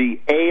on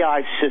the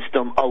AI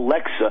system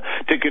Alexa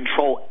to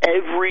control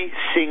every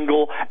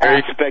single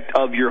aspect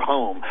of your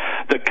home.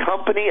 The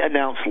company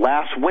announced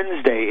last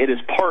Wednesday it is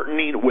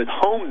partnering with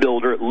home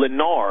builder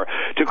Lennar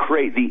to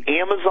create the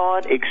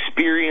Amazon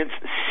Experience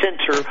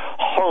Center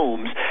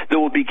homes that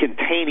will be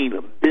containing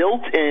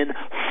built-in,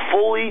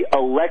 fully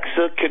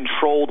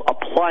Alexa-controlled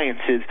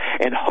appliances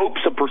in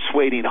hopes of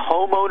persuading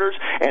homeowners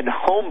and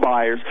home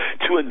buyers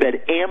to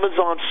embed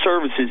Amazon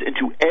services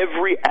into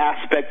every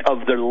aspect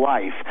of their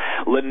life.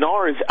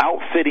 Lennar is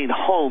outfitting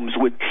homes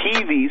with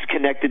TVs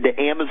connected to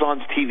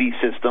Amazon's TV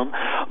system,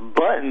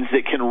 buttons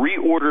that can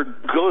reorder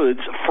goods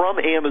from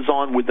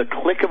Amazon with the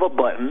click of a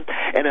button,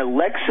 and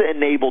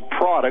Alexa-enabled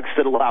products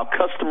that allow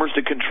customers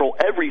to control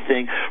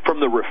everything from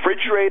the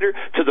refrigerator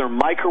to their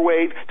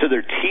microwave to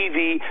their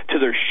TV to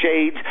their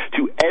shades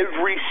to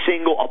every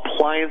single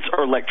appliance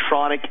or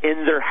electronic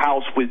in their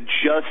house with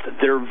just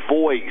their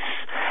voice.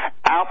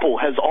 Apple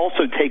has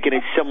also taken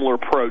a similar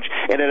approach,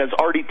 and it has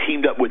already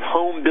teamed up with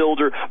home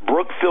builder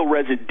Brookfield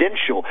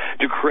Residential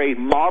to create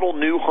model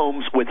new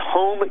homes with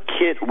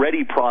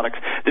HomeKit-ready products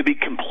that be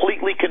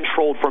completely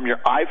controlled from your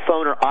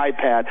iPhone or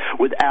iPad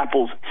with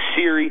Apple's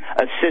Siri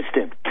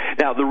Assistant.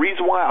 Now, the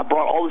reason why I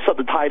brought all this up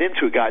to tie it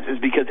into it, guys, is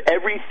because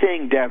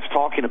everything Dad's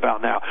talking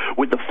about now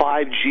with the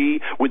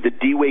 5G, with the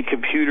D-Wave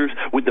computers,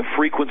 with the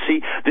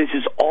frequency, this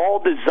is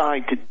all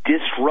designed to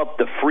disrupt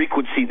the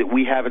frequency that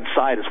we have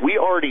inside us. We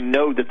already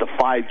know that the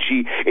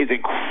 5G is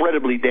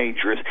incredibly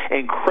dangerous,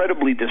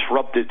 incredibly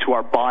disruptive to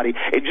our body,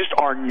 and just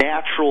our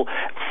natural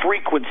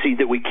frequency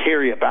that we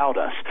carry about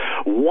us.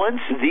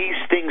 Once these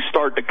things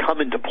start to come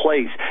into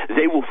place,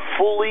 they will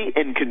fully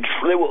and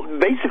they will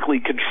basically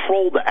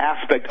control the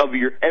aspect of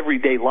your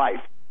everyday life.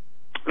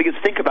 Because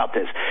think about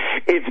this.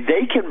 If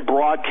they can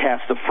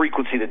broadcast the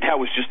frequency that Ted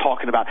was just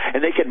talking about,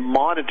 and they can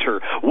monitor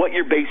what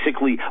your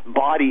basically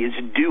body is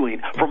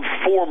doing from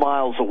 4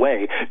 miles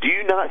away, do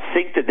you not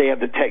think that they have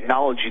the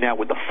technology now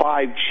with the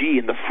 5G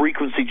and the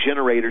frequency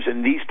generators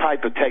and these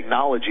type of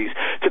technologies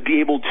to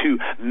be able to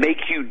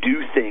make you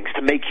do things,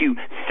 to make you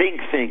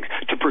think things,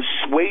 to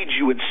persuade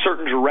you in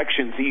certain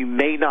directions that you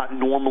may not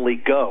normally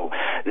go?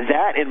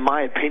 That, in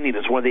my opinion,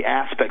 is one of the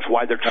aspects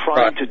why they're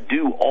trying to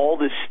do all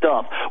this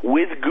stuff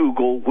with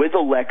Google, with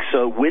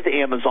Alexa, with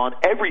Amazon,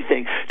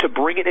 everything to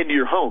bring it into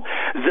your home.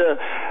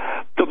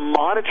 The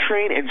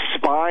monitoring and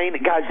spying,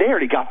 guys, they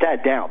already got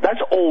that down. That's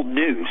old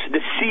news.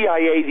 The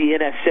CIA, the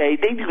NSA,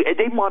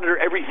 they monitor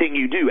everything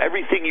you do,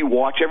 everything you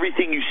watch,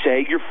 everything you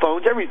say, your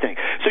phones, everything.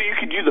 So you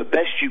can do the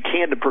best you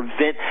can to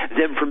prevent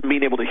them from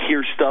being able to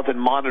hear stuff and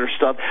monitor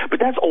stuff. But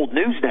that's old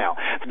news now.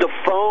 The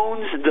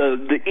phones,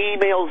 the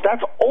emails,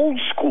 that's old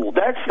school.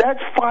 That's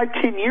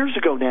 5-10 years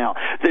ago now.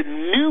 The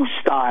new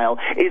style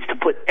is to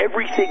put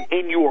everything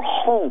in your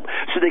home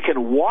so they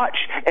can watch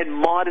and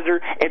monitor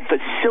and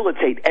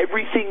facilitate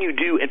everything you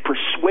do and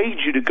persuade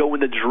you to go in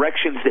the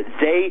directions that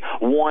they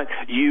want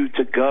you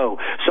to go.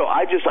 So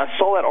I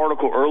saw that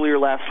article earlier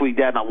last week,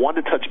 Dad, and I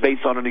wanted to touch base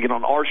on it again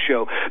on our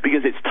show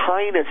because it's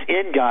tying us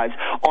in, guys,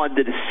 on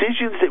the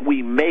decisions that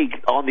we make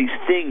on these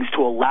things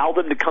to allow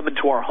them to come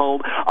into our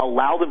home,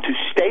 allow them to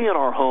stay in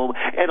our home,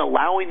 and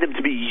allowing them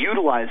to be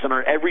utilized in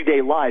our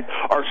everyday life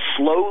are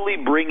slowly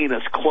bringing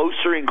us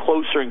closer and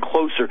closer and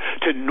closer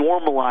to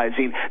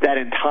normalizing that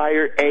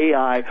entire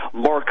AI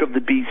mark of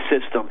the beast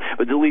system.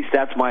 But at least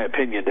that's my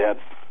opinion, Dad.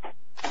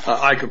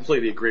 I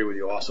completely agree with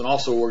you, Austin.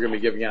 Also, we're going to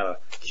be giving out a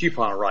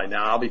coupon right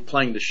now. I'll be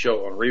playing the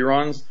show on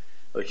reruns.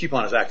 The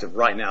coupon is active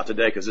right now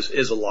today because this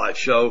is a live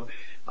show.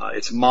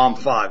 It's Mom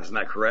 5. Isn't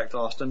that correct,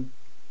 Austin?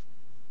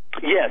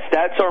 Yes,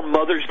 that's our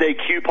Mother's Day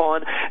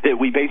coupon that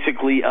we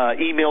basically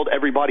emailed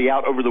everybody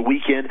out over the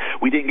weekend.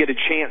 We didn't get a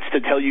chance to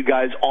tell you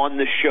guys on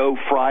the show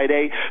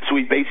Friday, so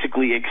we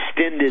basically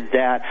extended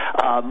that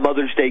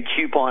Mother's Day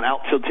coupon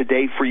out till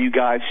today for you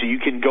guys, so you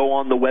can go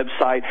on the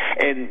website.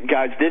 And,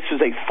 guys, this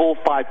is a full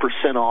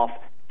 5% off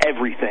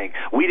everything.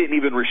 We didn't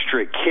even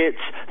restrict kits,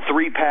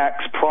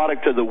 3-packs,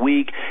 product of the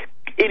week,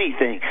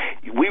 anything.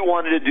 We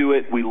wanted to do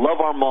it. We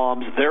love our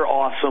moms. They're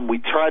awesome. We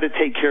try to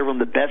take care of them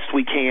the best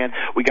we can.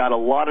 We got a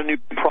lot of new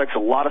products, a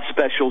lot of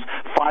specials,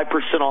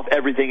 5% off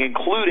everything,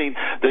 including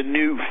the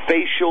new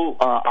facial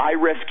eye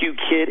rescue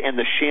kit and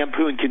the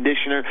shampoo and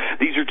conditioner.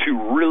 These are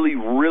two really,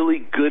 really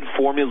good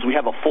formulas. We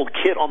have a full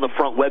kit on the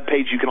front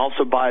webpage. You can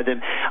also buy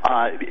them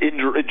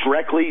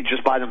directly,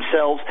 just by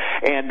themselves.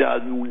 And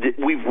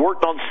we've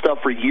worked on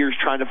stuff for years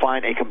trying to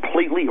find a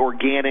completely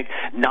organic,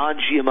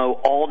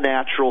 non-GMO,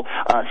 all-natural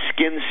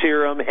skin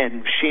serum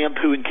and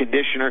shampoo and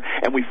conditioner,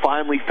 and we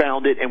finally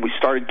found it, and we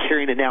started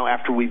carrying it now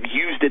after we've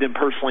used it and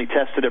personally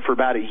tested it for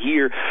about a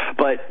year.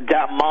 But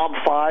that Mom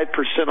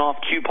 5%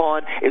 off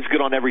coupon is good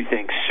on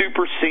everything.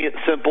 Super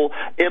simple,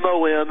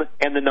 MOM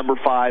and the number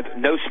 5,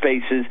 no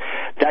spaces.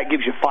 That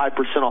gives you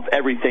 5% off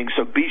everything,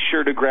 so be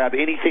sure to grab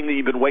anything that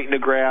you've been waiting to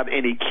grab,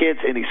 any kits,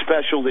 any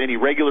specials, any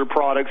regular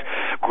products.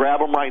 Grab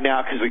them right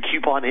now because the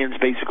coupon ends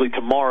basically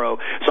tomorrow,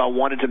 so I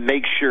wanted to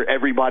make sure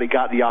everybody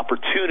got the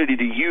opportunity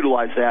to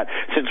utilize that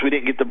since we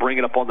didn't get to bring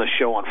it up on the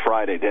show on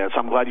Friday, Dad. So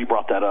I'm glad you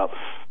brought that up.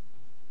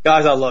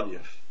 Guys, I love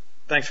you.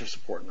 Thanks for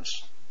supporting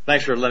us.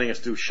 Thanks for letting us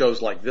do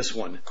shows like this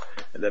one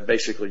that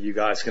basically you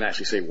guys can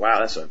actually say, wow,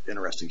 that's an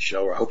interesting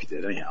show, or I hope you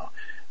did anyhow.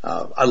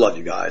 I love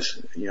you guys.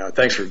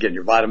 Thanks for getting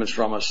your vitamins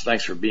from us.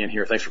 Thanks for being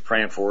here. Thanks for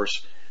praying for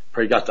us.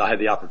 I had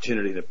the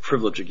opportunity, the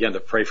privilege again to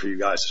pray for you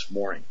guys this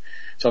morning.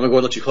 So I'm going to go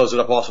ahead and let you close it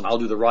up, Austin. I'll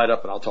do the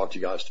write-up, and I'll talk to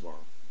you guys tomorrow.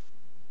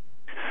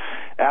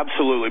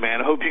 Absolutely,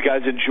 man. I hope you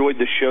guys enjoyed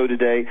the show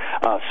today.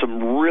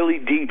 Some really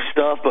deep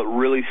stuff, but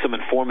really some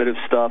informative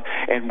stuff.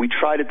 And we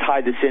try to tie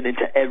this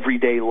into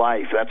everyday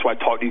life. That's why I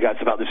talked to you guys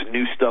about this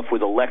new stuff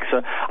with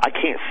Alexa. I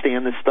can't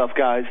stand this stuff,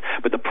 guys,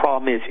 but the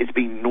problem is it's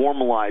being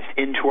normalized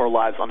into our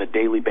lives on a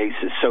daily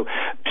basis. So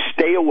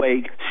stay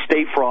awake,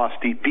 stay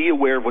frosty, be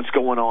aware of what's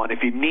going on.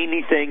 If you need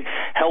anything,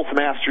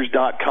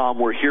 healthmasters.com.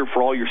 We're here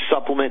for all your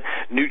supplement,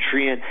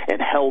 nutrient, and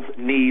health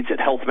needs at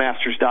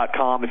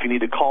healthmasters.com. If you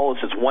need to call us,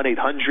 it's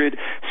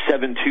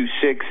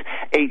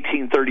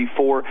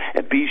 1-800-726-1834,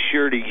 and be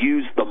sure to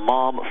use the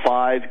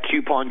MOM5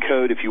 coupon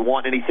code if you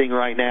want anything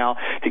right now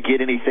to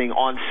get anything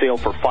on sale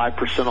for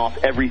 5% off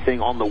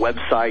everything on the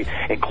website,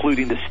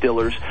 including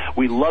distillers.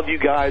 We love you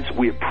guys.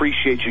 We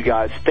appreciate you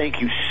guys. Thank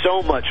you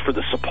so much for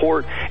the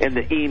support and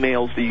the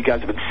emails that you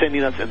guys have been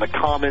sending us and the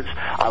comments.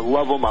 I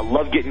love them. I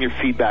love getting your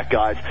feedback,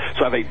 guys.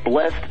 So have a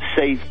blessed,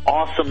 safe,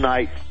 awesome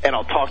night, and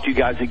I'll talk to you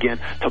guys again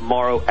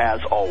tomorrow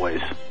as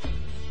always.